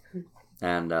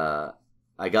 And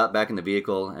I got back in the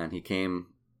vehicle, and he came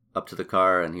up to the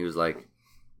car, and he was like,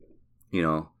 you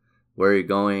know, where are you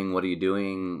going? What are you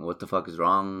doing? What the fuck is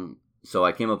wrong? So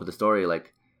I came up with a story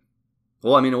like,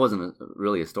 well, I mean, it wasn't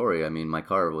really a story. I mean, my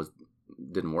car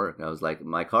didn't work. I was like,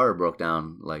 my car broke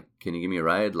down. Like, can you give me a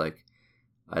ride? Like,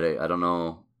 I don't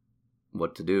know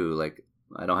what to do. Like,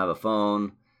 I don't have a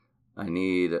phone. I'm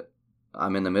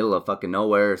in the middle of fucking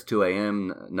nowhere. It's 2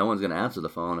 a.m. No one's going to answer the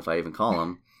phone if I even call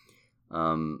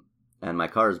them. And my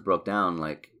car is broke down.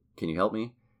 Like, can you help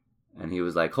me? And he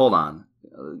was like, hold on.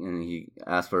 And he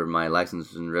asked for my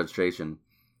license and registration.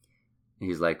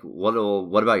 He's like, what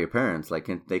about your parents? Like,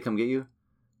 can they come get you?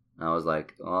 And I was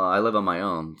like, oh, I live on my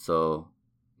own, so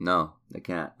no, they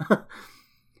can't.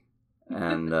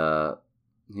 And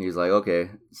he's like,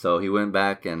 okay. So he went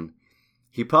back, and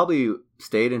he probably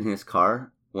stayed in his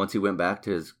car once he went back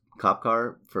to his cop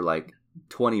car for like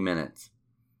 20 minutes.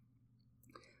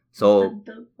 So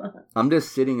I'm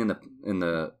just sitting in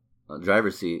the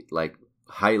driver's seat, like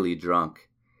highly drunk,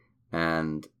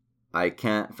 and I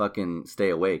can't fucking stay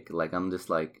awake. Like, I'm just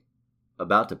like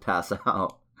about to pass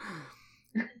out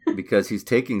because he's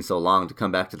taking so long to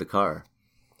come back to the car.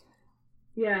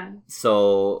 Yeah.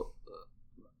 So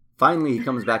finally he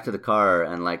comes back to the car,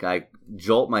 and like I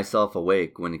jolt myself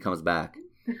awake when he comes back.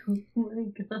 Oh my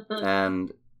god.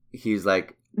 And he's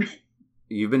like,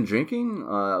 you've been drinking?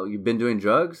 You've been doing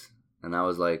drugs? And I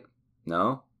was like,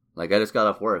 no. Like, I just got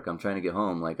off work. I'm trying to get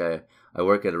home. Like, I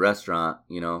work at a restaurant,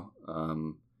 you know.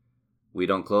 We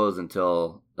don't close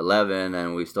until 11,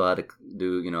 and we still had to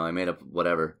do, you know, I made up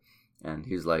whatever. And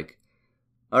he's like,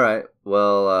 all right,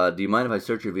 well, do you mind if I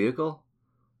search your vehicle?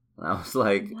 And I was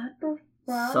like, what the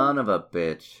fuck? Son of a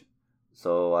bitch.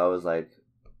 So I was like,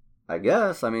 I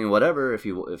guess, I mean, whatever, if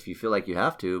you feel like you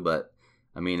have to, but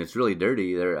I mean, it's really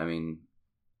dirty there. I mean,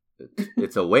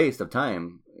 it's a waste of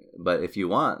time, but if you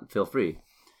want, feel free.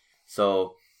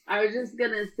 So I was just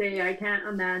gonna say, I can't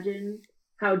imagine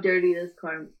how dirty this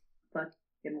car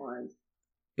fucking was.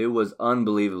 It was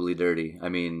unbelievably dirty. I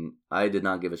mean, I did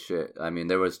not give a shit. I mean,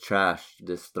 there was trash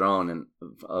just thrown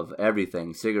of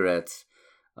everything, cigarettes,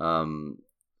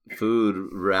 food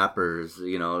wrappers,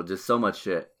 you know, just so much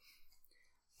shit.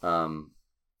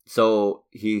 So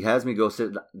he has me go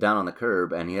sit down on the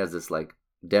curb, and he has this like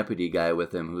deputy guy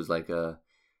with him who's like a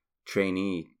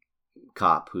trainee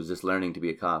cop who's just learning to be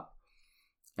a cop.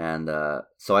 And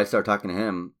so I start talking to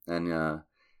him, and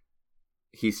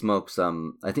he smokes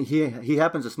I think he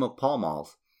happens to smoke Pall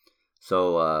Malls.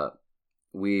 So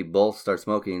we both start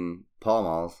smoking Pall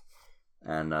Malls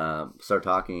and start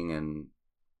talking and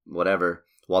whatever,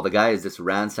 while the guy is just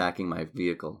ransacking my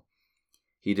vehicle.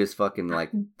 He just fucking like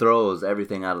throws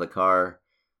everything out of the car.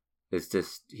 It's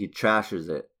just, he trashes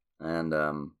it. And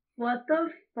what the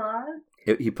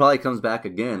fuck? He probably comes back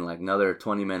again like another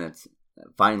 20 minutes.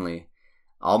 Finally,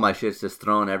 all my shit's just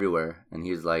thrown everywhere, and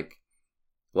he's like,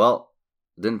 well,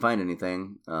 didn't find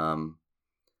anything. And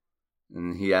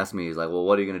he asked me, he's like, well,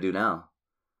 what are you gonna do now?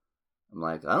 I'm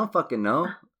like, I don't fucking know.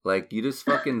 Like, you just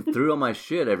fucking threw all my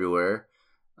shit everywhere.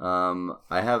 I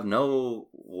have no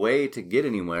way to get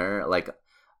anywhere. Like,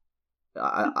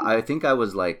 I think I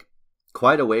was like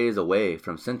quite a ways away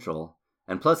from Central,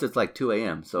 and plus it's like 2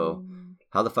 a.m. So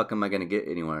how the fuck am I gonna get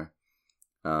anywhere?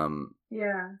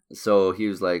 Yeah. So he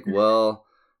was like, well,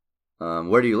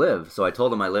 where do you live? So I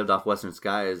told him I lived off Western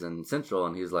Skies and Central,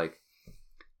 and he's like,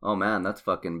 oh man, that's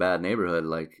fucking bad neighborhood.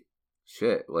 Like,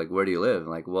 shit, like, where do you live? I'm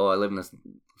like, well, I live in this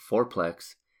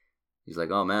fourplex. He's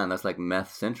like, oh man, that's like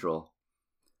meth central.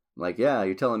 I'm like, yeah,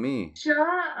 you're telling me. Shut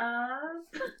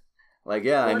up. Like,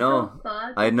 yeah, What I know. the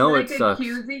fuck? I know Like it sucks.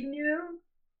 accusing you?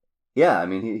 Yeah, I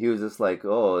mean, he was just like,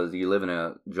 oh, you live in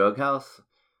a drug house?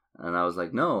 And I was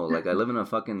like, no, like, I live in a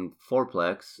fucking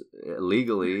fourplex.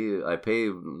 Legally, I pay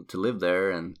to live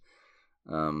there. And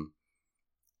um,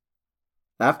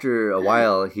 after a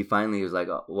while, he finally was like,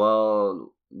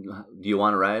 well, do you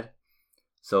want a ride?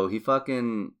 So he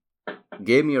fucking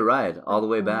gave me a ride all the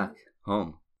way back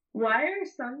home. Why are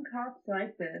some cops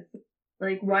like this?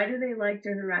 Like, why do they like to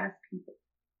harass people?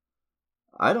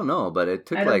 I don't know, but it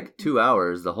took like 2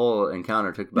 hours. The whole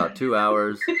encounter took about 2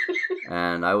 hours,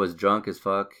 and I was drunk as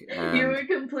fuck. And you were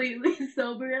completely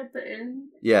sober at the end?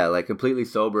 Yeah, like completely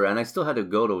sober, and I still had to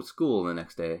go to school the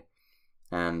next day.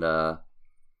 And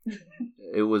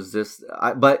it was just,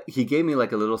 but he gave me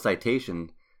like a little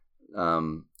citation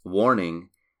warning,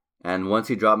 and once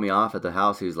he dropped me off at the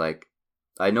house, he's like,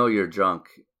 I know you're drunk.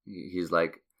 He's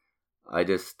like, I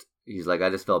just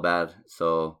felt bad,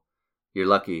 so you're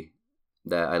lucky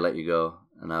that I let you go.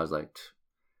 And I was like,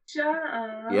 shut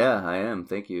up. Yeah, I am.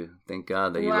 Thank you. Thank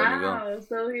God that you let me go. Wow,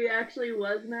 so he actually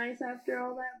was nice after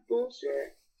all that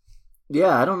bullshit?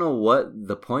 Yeah, I don't know what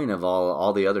the point of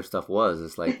all the other stuff was.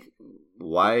 It's like,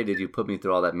 why did you put me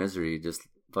through all that misery? Just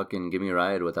fucking give me a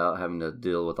ride without having to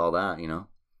deal with all that, you know?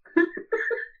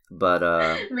 But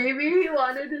maybe he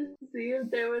wanted to see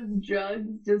if there was drugs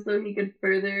just so he could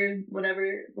further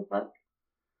whatever the fuck.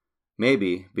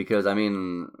 Maybe, because I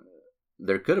mean,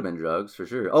 there could have been drugs for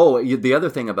sure. Oh, the other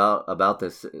thing about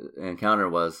this encounter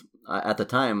was, at the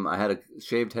time I had a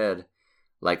shaved head,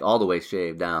 like all the way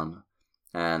shaved down,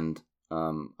 and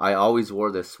I always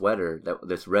wore this sweater,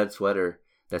 this red sweater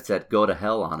that said "Go to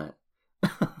hell" on it.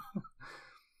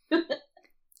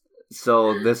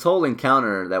 So this whole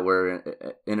encounter that we're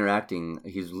interacting,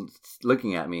 he's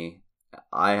looking at me.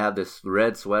 I have this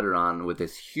red sweater on with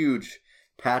this huge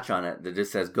patch on it that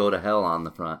just says "Go to hell" on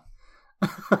the front.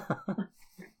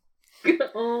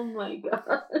 Oh my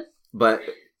god. But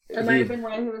that might have been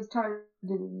why he was targeting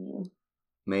you.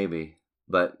 Maybe.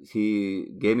 But he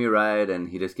gave me a ride, and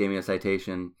he just gave me a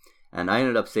citation, and I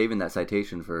ended up saving that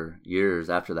citation for years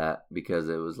after that, because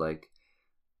it was like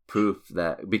proof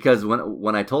that, because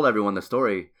when I told everyone the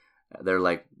story, they're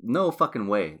like, no fucking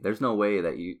way, there's no way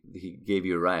that he gave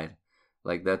you a ride,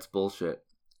 like that's bullshit.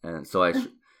 And so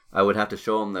I would have to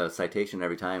show him the citation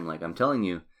every time, like, I'm telling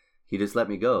you, he just let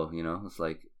me go, you know. It's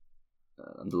like,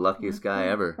 I'm the luckiest guy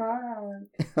ever.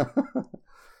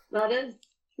 That is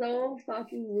so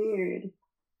fucking weird.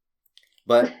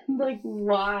 But like,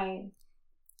 why?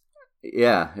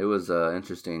 Yeah, it was an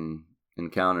interesting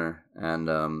encounter. And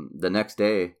the next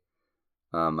day,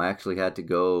 I actually had to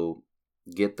go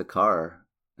get the car,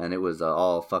 and it was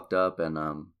all fucked up. And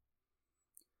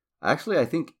actually, I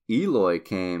think Eloy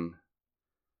came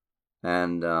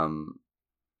and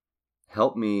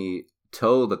helped me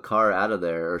tow the car out of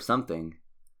there or something.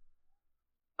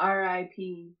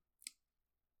 R.I.P.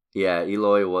 Yeah,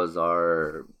 Eloy was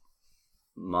our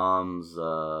mom's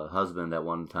husband at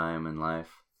one time in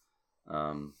life,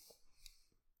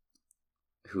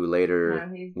 who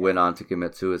later went on to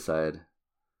commit suicide,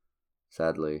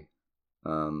 sadly.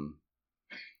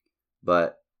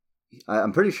 But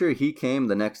I'm pretty sure he came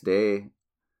the next day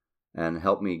and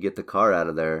helped me get the car out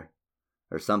of there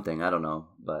or something. I don't know,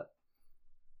 but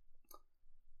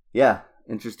yeah,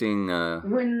 interesting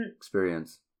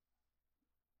experience.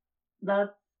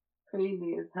 That's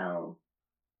crazy as hell.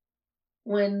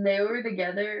 When they were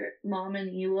together, Mom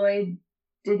and Eloy,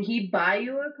 did he buy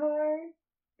you a car?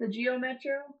 The Geo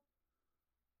Metro?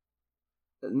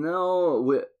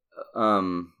 No,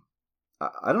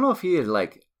 I don't know if he had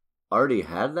like already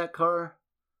had that car,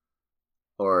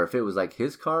 or if it was like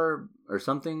his car or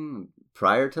something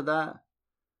prior to that.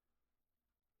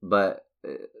 But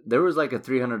there was like a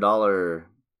 $300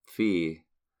 fee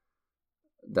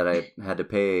that I had to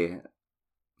pay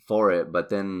for it, but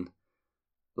then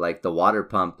like the water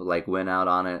pump like went out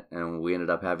on it, and we ended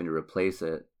up having to replace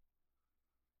it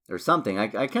or something.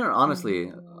 I can't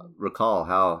honestly recall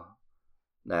how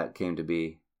that came to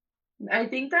be. I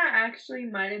think that actually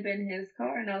might have been his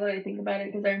car, now that I think about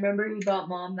it, because I remember he got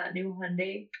Mom that new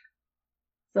Hyundai.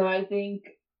 So I think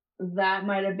that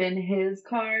might have been his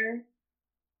car.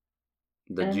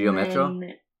 The Geo Metro?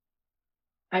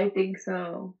 I think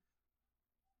so.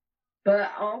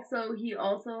 But also, he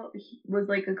was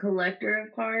like a collector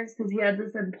of cars, because he had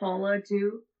this Impala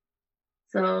too.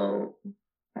 So,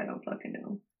 I don't fucking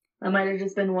know. That might have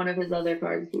just been one of his other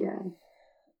cars he had.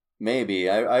 Maybe.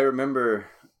 I remember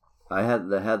I had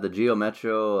the Geo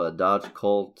Metro, a Dodge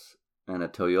Colt, and a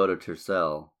Toyota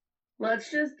Tercel. Let's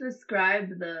just describe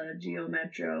the Geo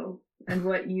Metro and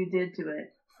what you did to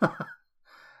it.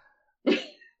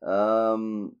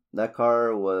 That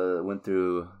car went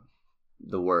through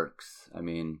the works. I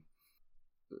mean,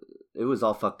 it was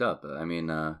all fucked up. I mean,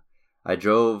 I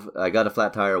got a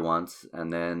flat tire once,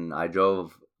 and then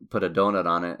put a donut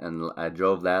on it, and I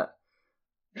drove that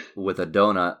with a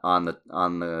donut on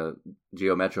the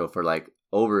Geo Metro for like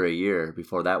over a year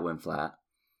before that went flat.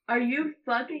 Are you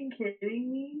fucking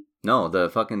kidding me? No, the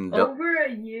fucking over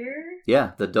a year?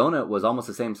 Yeah, the donut was almost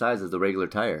the same size as the regular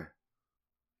tire.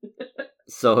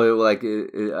 So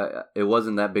it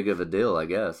wasn't that big of a deal, I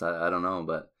guess. I don't know,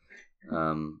 but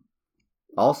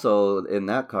also in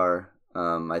that car,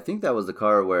 I think that was the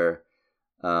car where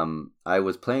I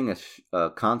was playing a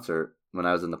concert when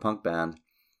I was in the punk band,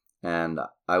 and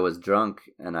I was drunk,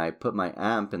 and I put my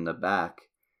amp in the back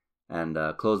and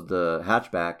closed the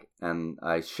hatchback, and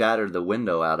I shattered the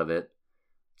window out of it,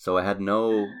 so I had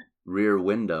no rear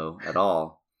window at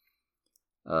all,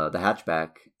 the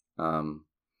hatchback,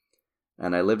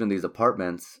 and I lived in these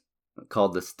apartments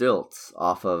called the Stilts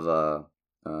off of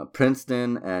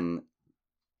Princeton and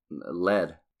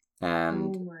Lead.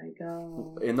 And oh my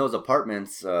god! In those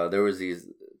apartments, there was these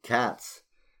cats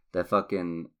that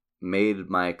fucking made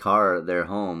my car their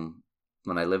home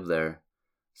when I lived there.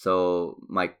 So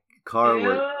my car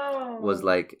was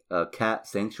like a cat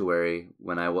sanctuary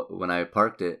when I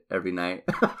parked it every night.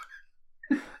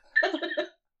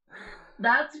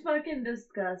 That's fucking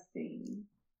disgusting.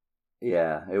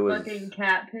 Yeah, it was fucking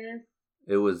cat piss.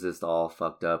 It was just all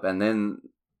fucked up, and then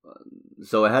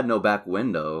so it had no back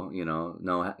window,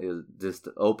 no, it was just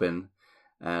open,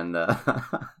 and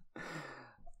I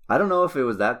don't know if it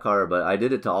was that car, but I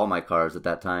did it to all my cars at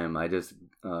that time. I just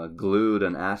glued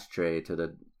an ashtray to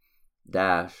the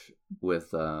dash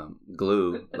with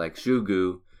glue, like shoe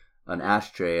glue, an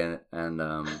ashtray, and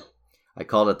I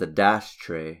called it the dash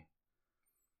tray,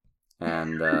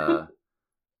 and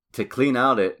to clean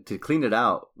it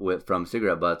out from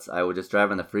cigarette butts, I would just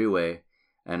drive on the freeway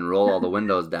and roll all the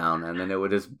windows down, and then it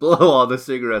would just blow all the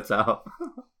cigarettes out.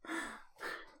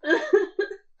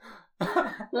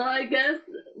 Well, I guess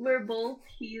we're both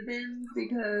heathens,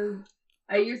 because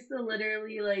I used to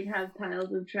literally like have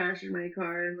piles of trash in my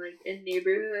car, and like in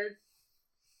neighborhoods,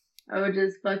 I would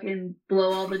just fucking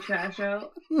blow all the trash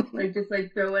out, like just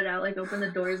like throw it out, like open the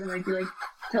doors and like be like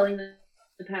telling the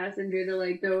passenger to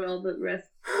like throw all the rest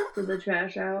of the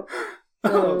trash out.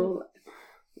 So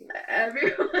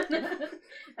everyone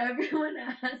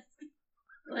asked,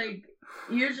 like,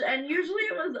 usually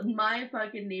it was my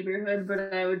fucking neighborhood,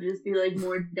 but I would just be like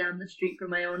more down the street from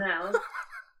my own house.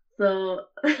 So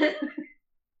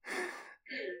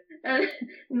and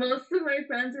most of my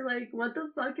friends are like, "What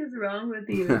the fuck is wrong with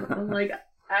you?" I'm like,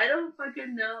 I don't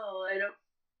fucking know. I don't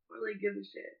really give a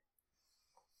shit.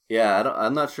 Yeah,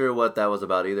 I'm not sure what that was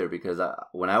about either, because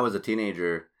when I was a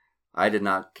teenager, I did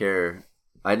not care.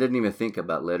 I didn't even think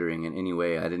about littering in any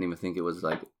way. I didn't even think it was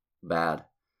like bad.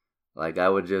 Like I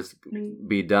would just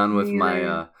be done with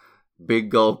my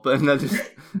big gulp and then just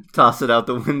toss it out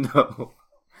the window.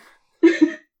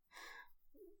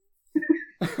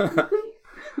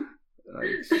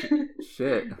 Like,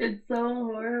 shit. It's so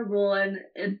horrible, and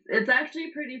it's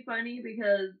actually pretty funny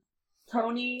because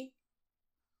Tony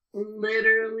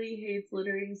literally hates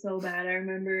littering so bad. I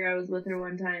remember I was with her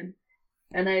one time,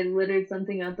 and I littered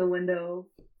something out the window,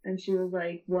 and she was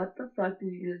like, "What the fuck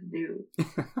did you just do?"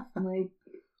 I'm like,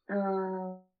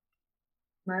 I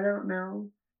don't know.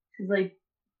 She's like,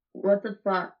 "What the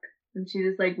fuck?" And she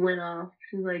just like went off.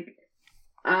 She's like,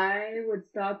 "I would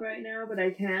stop right now, but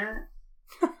I can't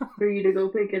for you to go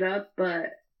pick it up,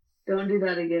 but don't do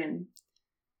that again."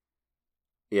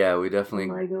 Yeah, we definitely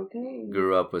like, okay.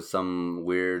 Grew up with some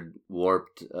weird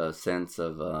warped sense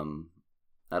of I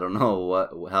don't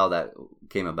know how that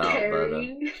came about,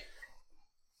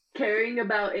 caring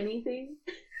about anything.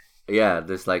 Yeah,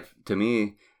 this like to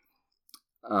me,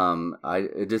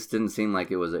 it just didn't seem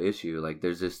like it was an issue. Like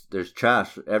there's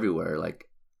trash everywhere, like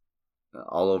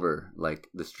all over like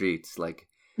the streets. Like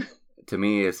to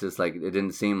me, it's just like it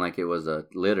didn't seem like it was a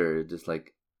litter. Just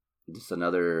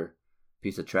another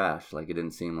piece of trash. Like it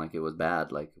didn't seem like it was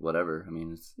bad. Like whatever. I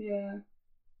mean, yeah.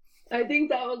 I think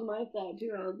that was my thought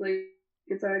too. I was like,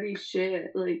 it's already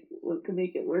shit. Like, what could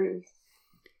make it worse?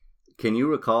 Can you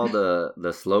recall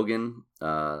the slogan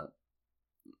that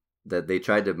they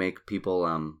tried to make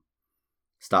people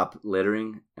stop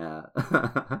littering?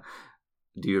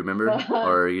 Do you remember,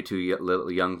 or are you too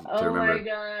young to remember? Oh my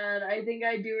god, I think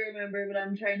I do remember, but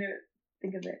I'm trying to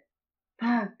think of it.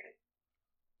 Fuck.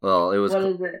 Well, what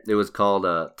is it? It was called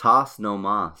 "Toss No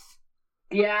Mas."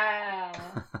 Yeah.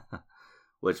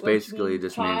 Which basically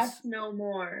just means toss no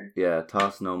more. Yeah,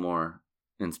 toss no more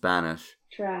in Spanish.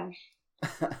 Trash.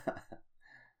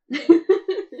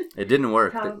 It didn't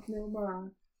work. Talk no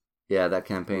more. Yeah, that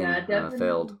campaign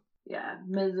failed. Yeah,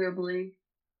 miserably.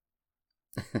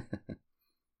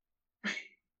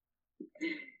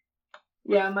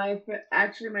 Yeah, my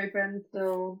friend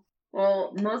still.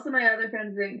 Well, most of my other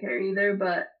friends didn't care either,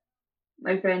 but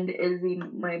my friend Izzy,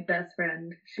 my best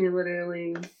friend, she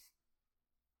literally,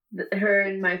 her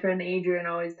and my friend Adrian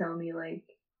always tell me like,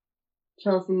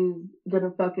 Chelsea's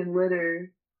gonna fucking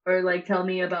litter, or like tell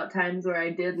me about times where I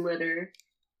did litter,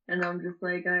 and I'm just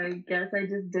like, I guess I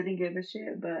just didn't give a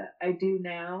shit, but I do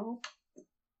now,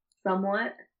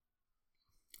 somewhat.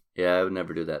 Yeah, I would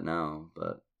never do that now,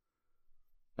 but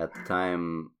at the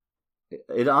time,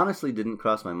 it honestly didn't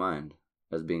cross my mind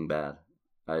as being bad.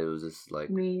 I was just like,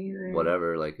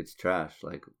 whatever, like it's trash.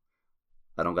 Like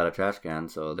I don't got a trash can,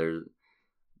 so the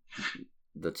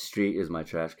street is my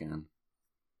trash can.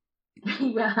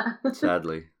 Yeah.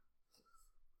 Sadly.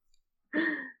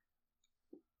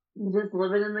 Just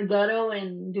living in the ghetto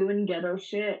and doing ghetto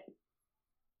shit.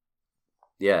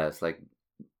 Yeah, it's like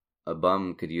a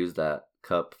bum could use that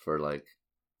cup for like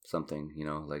something,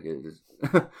 like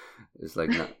it's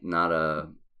like not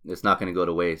it's not going to go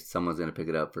to waste. Someone's going to pick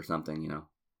it up for something,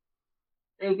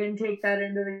 They can take that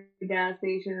into the gas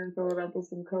station and fill it up with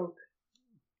some Coke.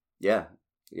 Yeah,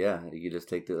 you just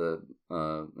take the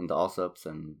into Allsups,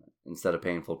 and instead of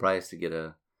paying full price, to get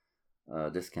a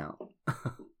discount.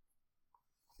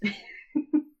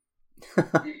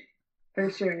 For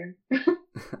sure.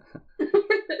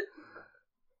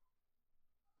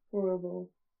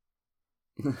 Horrible.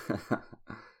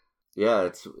 Yeah,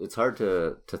 it's hard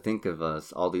to think of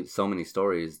so many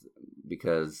stories,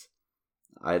 because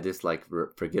I just like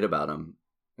forget about them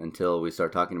until we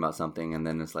start talking about something, and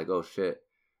then it's like, oh shit,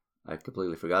 I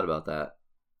completely forgot about that.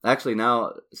 Actually,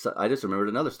 now I just remembered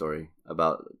another story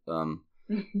about I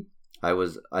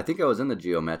think I was in the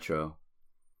Geo Metro,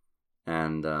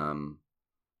 and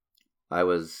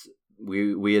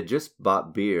we had just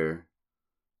bought beer.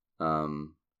 I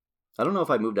don't know if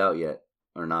I moved out yet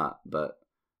or not, but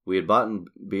we had bought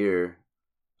beer.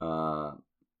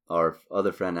 Our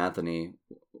other friend Anthony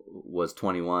was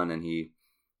 21, and he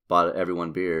bought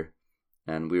everyone beer,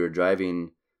 and we were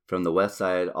driving from the west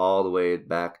side all the way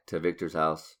back to Victor's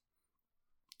house.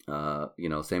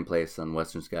 Same place on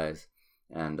Western Skies,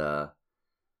 and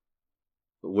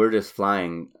we're just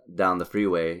flying down the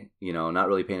freeway, not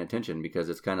really paying attention, because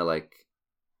it's kind of like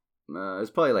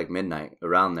it's probably like midnight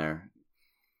around there,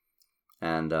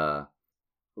 and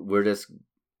we're just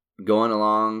going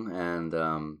along, and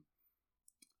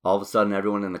all of a sudden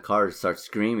everyone in the car starts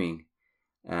screaming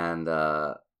and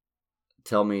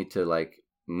tell me to like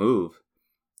move.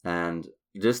 And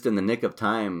just in the nick of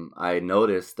time, I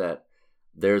noticed that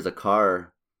there's a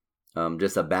car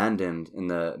just abandoned in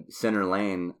the center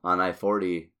lane on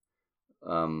I-40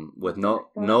 with no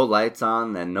lights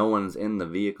on, and no one's in the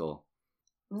vehicle.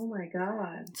 Oh my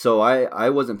god. So I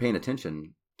wasn't paying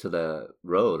attention to the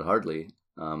road hardly,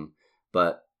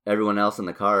 but everyone else in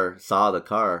the car saw the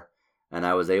car, and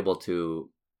I was able to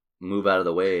move out of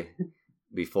the way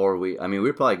before we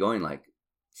were probably going like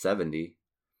 70,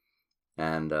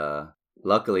 and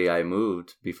luckily I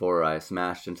moved before I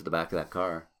smashed into the back of that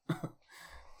car.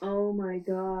 Oh my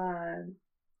god.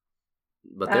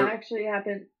 But that actually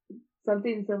happened.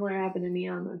 Something similar happened to me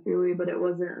on the freeway, but it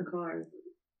wasn't a car.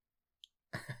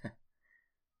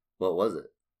 What was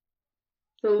it?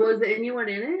 So was anyone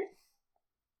in it?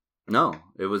 No,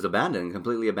 it was abandoned,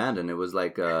 completely abandoned. It was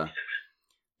like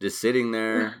just sitting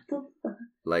there,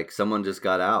 like someone just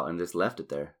got out and just left it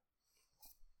there.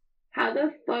 How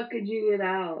the fuck could you get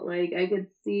out? Like, I could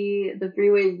see the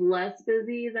freeway's less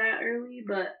busy that early,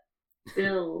 but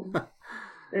still,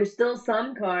 there's still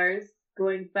some cars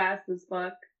going fast as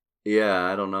fuck. Yeah,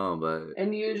 I don't know, but...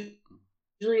 And usually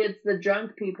it's the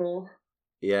drunk people.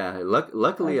 Yeah,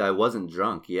 luckily I wasn't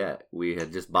drunk yet. We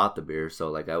had just bought the beer, so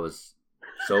like I was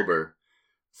sober.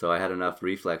 So I had enough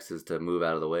reflexes to move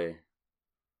out of the way.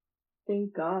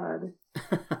 Thank God.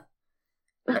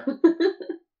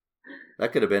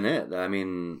 That could have been it. I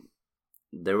mean,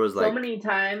 there was like... so many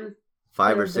times.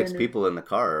 5 or 6 people in the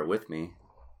car with me.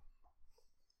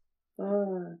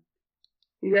 You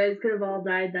guys could have all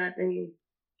died that day.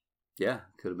 Yeah,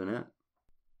 could have been it.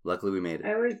 Luckily we made it.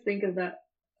 I always think of that,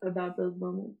 about those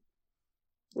moments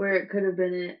where it could have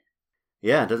been it.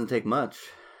 Yeah, it doesn't take much.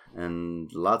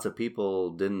 And lots of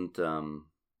people didn't,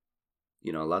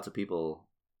 lots of people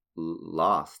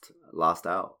lost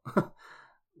out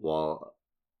while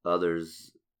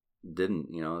others didn't.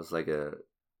 It's like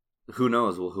who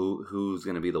knows who's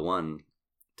going to be the one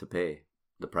to pay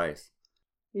the price.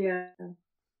 Yeah,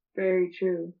 very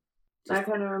true. That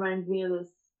kind of reminds me of this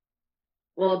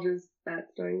well, just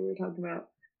that story we were talking about.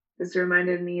 This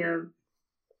reminded me of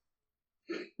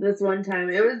this one time.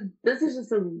 This is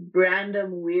just a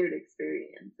random weird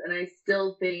experience, and I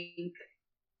still think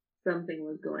something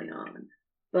was going on.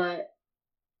 But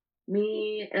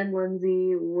me and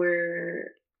Lindsay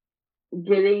were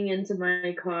getting into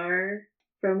my car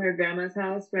from her grandma's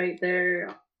house right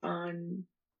there on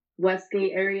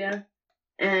Westgate area.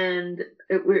 And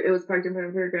it was parked in front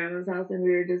of her grandma's house, and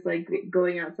we were just like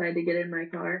going outside to get in my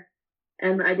car.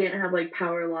 And I didn't have like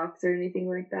power locks or anything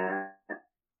like that.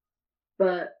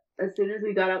 But as soon as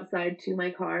we got outside to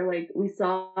my car, like we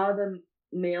saw the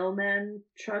mailman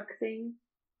truck thing,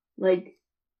 like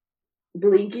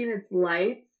blinking its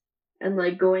lights and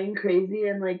like going crazy.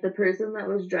 And like the person that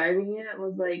was driving it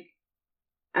was like,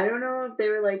 I don't know if they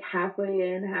were like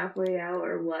halfway in, halfway out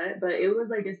or what, but it was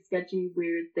like a sketchy,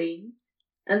 weird thing.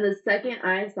 And the second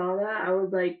I saw that, I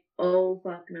was like, oh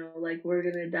fuck no, like we're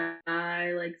gonna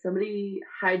die. Like somebody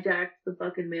hijacked the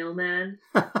fucking mailman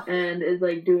and is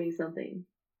like doing something.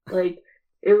 Like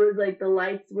it was like the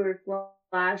lights were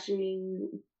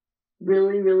flashing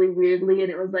really, really weirdly,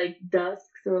 and it was like dusk,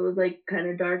 so it was like kind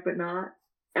of dark but not.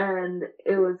 And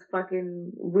it was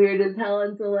fucking weird as hell.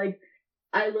 And so like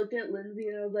I looked at Lindsay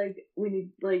and I was like, we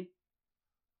need like,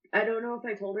 I don't know if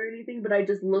I told her anything, but I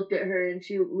just looked at her and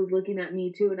she was looking at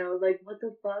me too. And I was like, what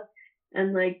the fuck?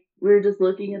 And like, we were just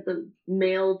looking at the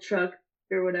mail truck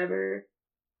or whatever.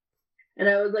 And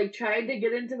I was like trying to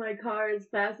get into my car as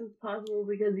fast as possible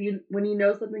because when you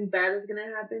know something bad is going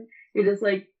to happen, you're just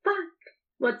like, fuck,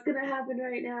 what's going to happen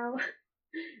right now?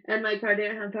 And my car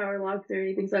didn't have power locks or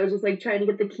anything. So I was just like trying to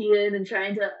get the key in and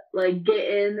trying to like get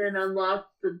in and unlock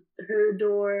her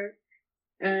door.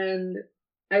 And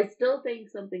I still think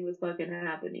something was fucking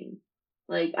happening.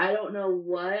 Like, I don't know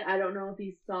what. I don't know if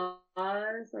he saw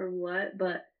us or what,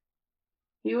 but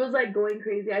he was like going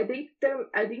crazy. I think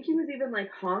he was even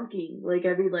like honking like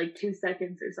every like 2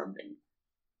 seconds or something.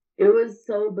 It was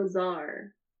so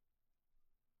bizarre.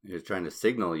 He was trying to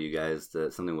signal you guys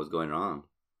that something was going on.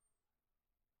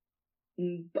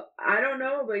 But I don't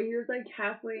know, but he was like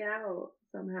halfway out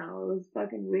somehow. It was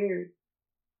fucking weird.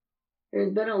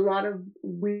 There's been a lot of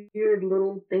weird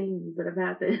little things that have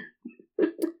happened.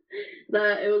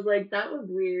 That it was like, that was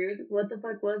weird. What the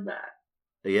fuck was that?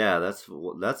 Yeah, that's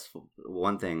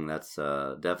one thing that's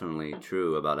definitely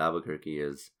true about Albuquerque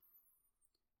is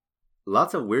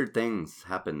lots of weird things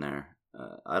happen there.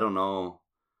 I don't know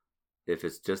if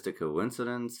it's just a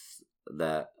coincidence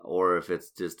or if it's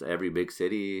just every big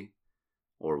city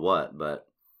or what, but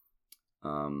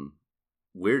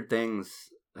weird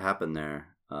things happen there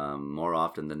more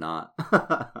often than not.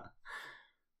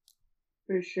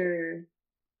 For sure.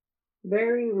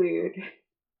 Very weird.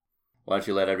 Why don't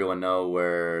you let everyone know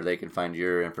where they can find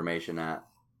your information at?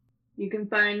 You can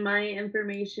find my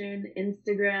information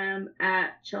Instagram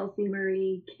at Chelsea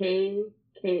Marie K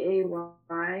Kay,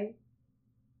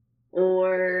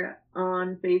 or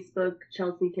on Facebook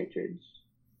Chelsea Kittredge.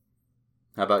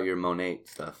 How about your Monate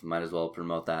stuff? Might as well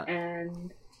promote that.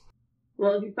 And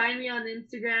well, if you find me on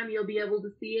Instagram, you'll be able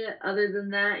to see it. Other than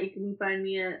that, you can find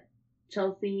me at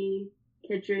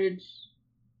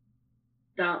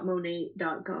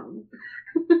chelseakittredge.monate.com.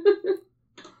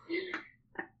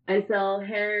 I sell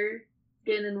hair,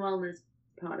 skin, and wellness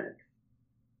products.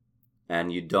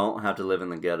 And you don't have to live in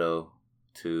the ghetto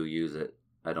to use it,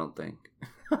 I don't think.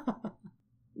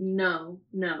 No,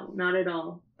 not at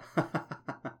all.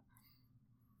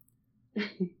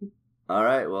 All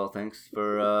right, well, thanks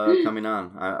for coming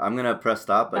on. I'm going to press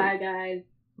stop. Bye, guys.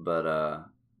 But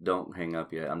don't hang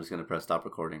up yet. I'm just going to press stop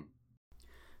recording.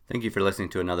 Thank you for listening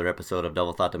to another episode of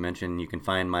Double Thought Dimension. You can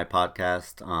find my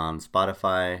podcast on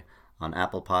Spotify, on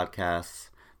Apple Podcasts.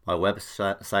 My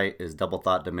website is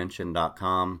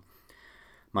doublethoughtdimension.com.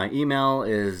 My email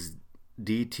is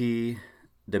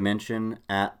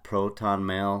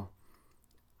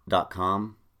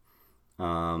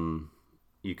dtdimension@protonmail.com.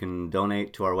 You can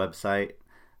donate to our website.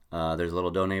 There's a little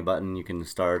donate button. You can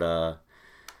start a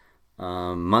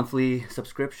monthly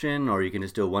subscription, or you can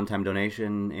just do a one-time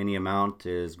donation. Any amount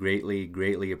is greatly,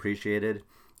 greatly appreciated.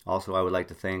 Also, I would like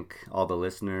to thank all the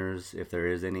listeners, if there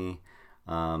is any.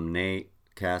 Nate,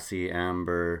 Cassie,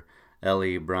 Amber,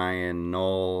 Ellie, Brian,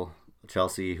 Noel,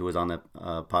 Chelsea, who was on the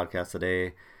podcast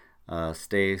today,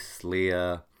 Stace,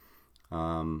 Leah.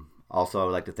 Also, I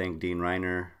would like to thank Dean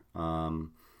Reiner.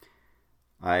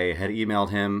 I had emailed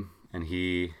him, and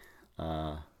he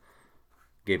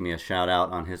gave me a shout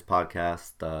out on his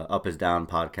podcast, Up is Down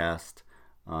podcast.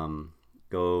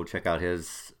 Go check out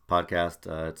his podcast.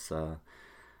 It's a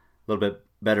little bit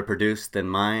better produced than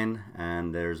mine,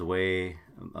 and there's way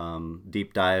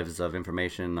deep dives of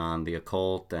information on the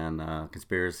occult and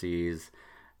conspiracies,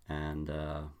 and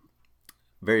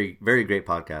very, very great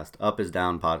podcast. Up is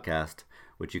Down podcast,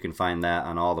 which you can find that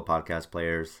on all the podcast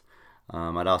players.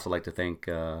 I'd also like to thank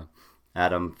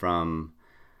Adam from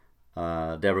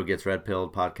Deborah Gets Red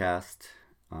Pilled podcast.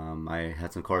 I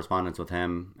had some correspondence with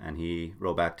him, and he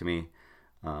wrote back to me.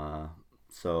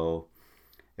 So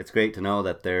it's great to know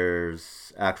that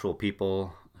there's actual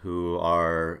people who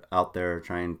are out there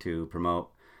trying to promote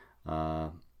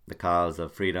the cause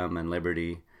of freedom and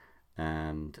liberty,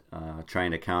 and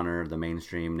trying to counter the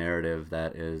mainstream narrative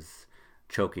that is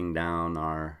choking down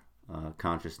our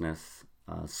consciousness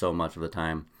so much of the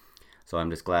time. So I'm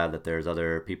just glad that there's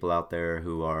other people out there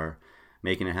who are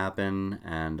making it happen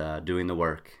and doing the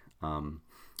work,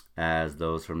 as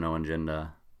those from No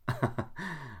Agenda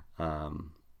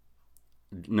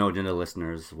No Agenda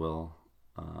listeners will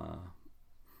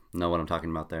know what I'm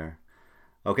talking about there.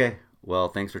 Okay, well,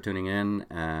 thanks for tuning in,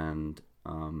 and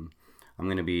I'm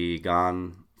going to be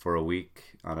gone for a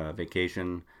week on a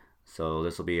vacation, so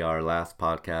this will be our last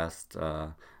podcast.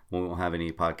 We won't have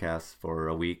any podcasts for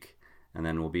a week, and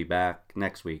then we'll be back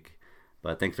next week.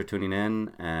 But thanks for tuning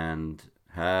in, and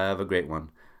have a great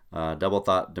one.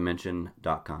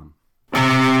 DoubleThoughtDimension.com.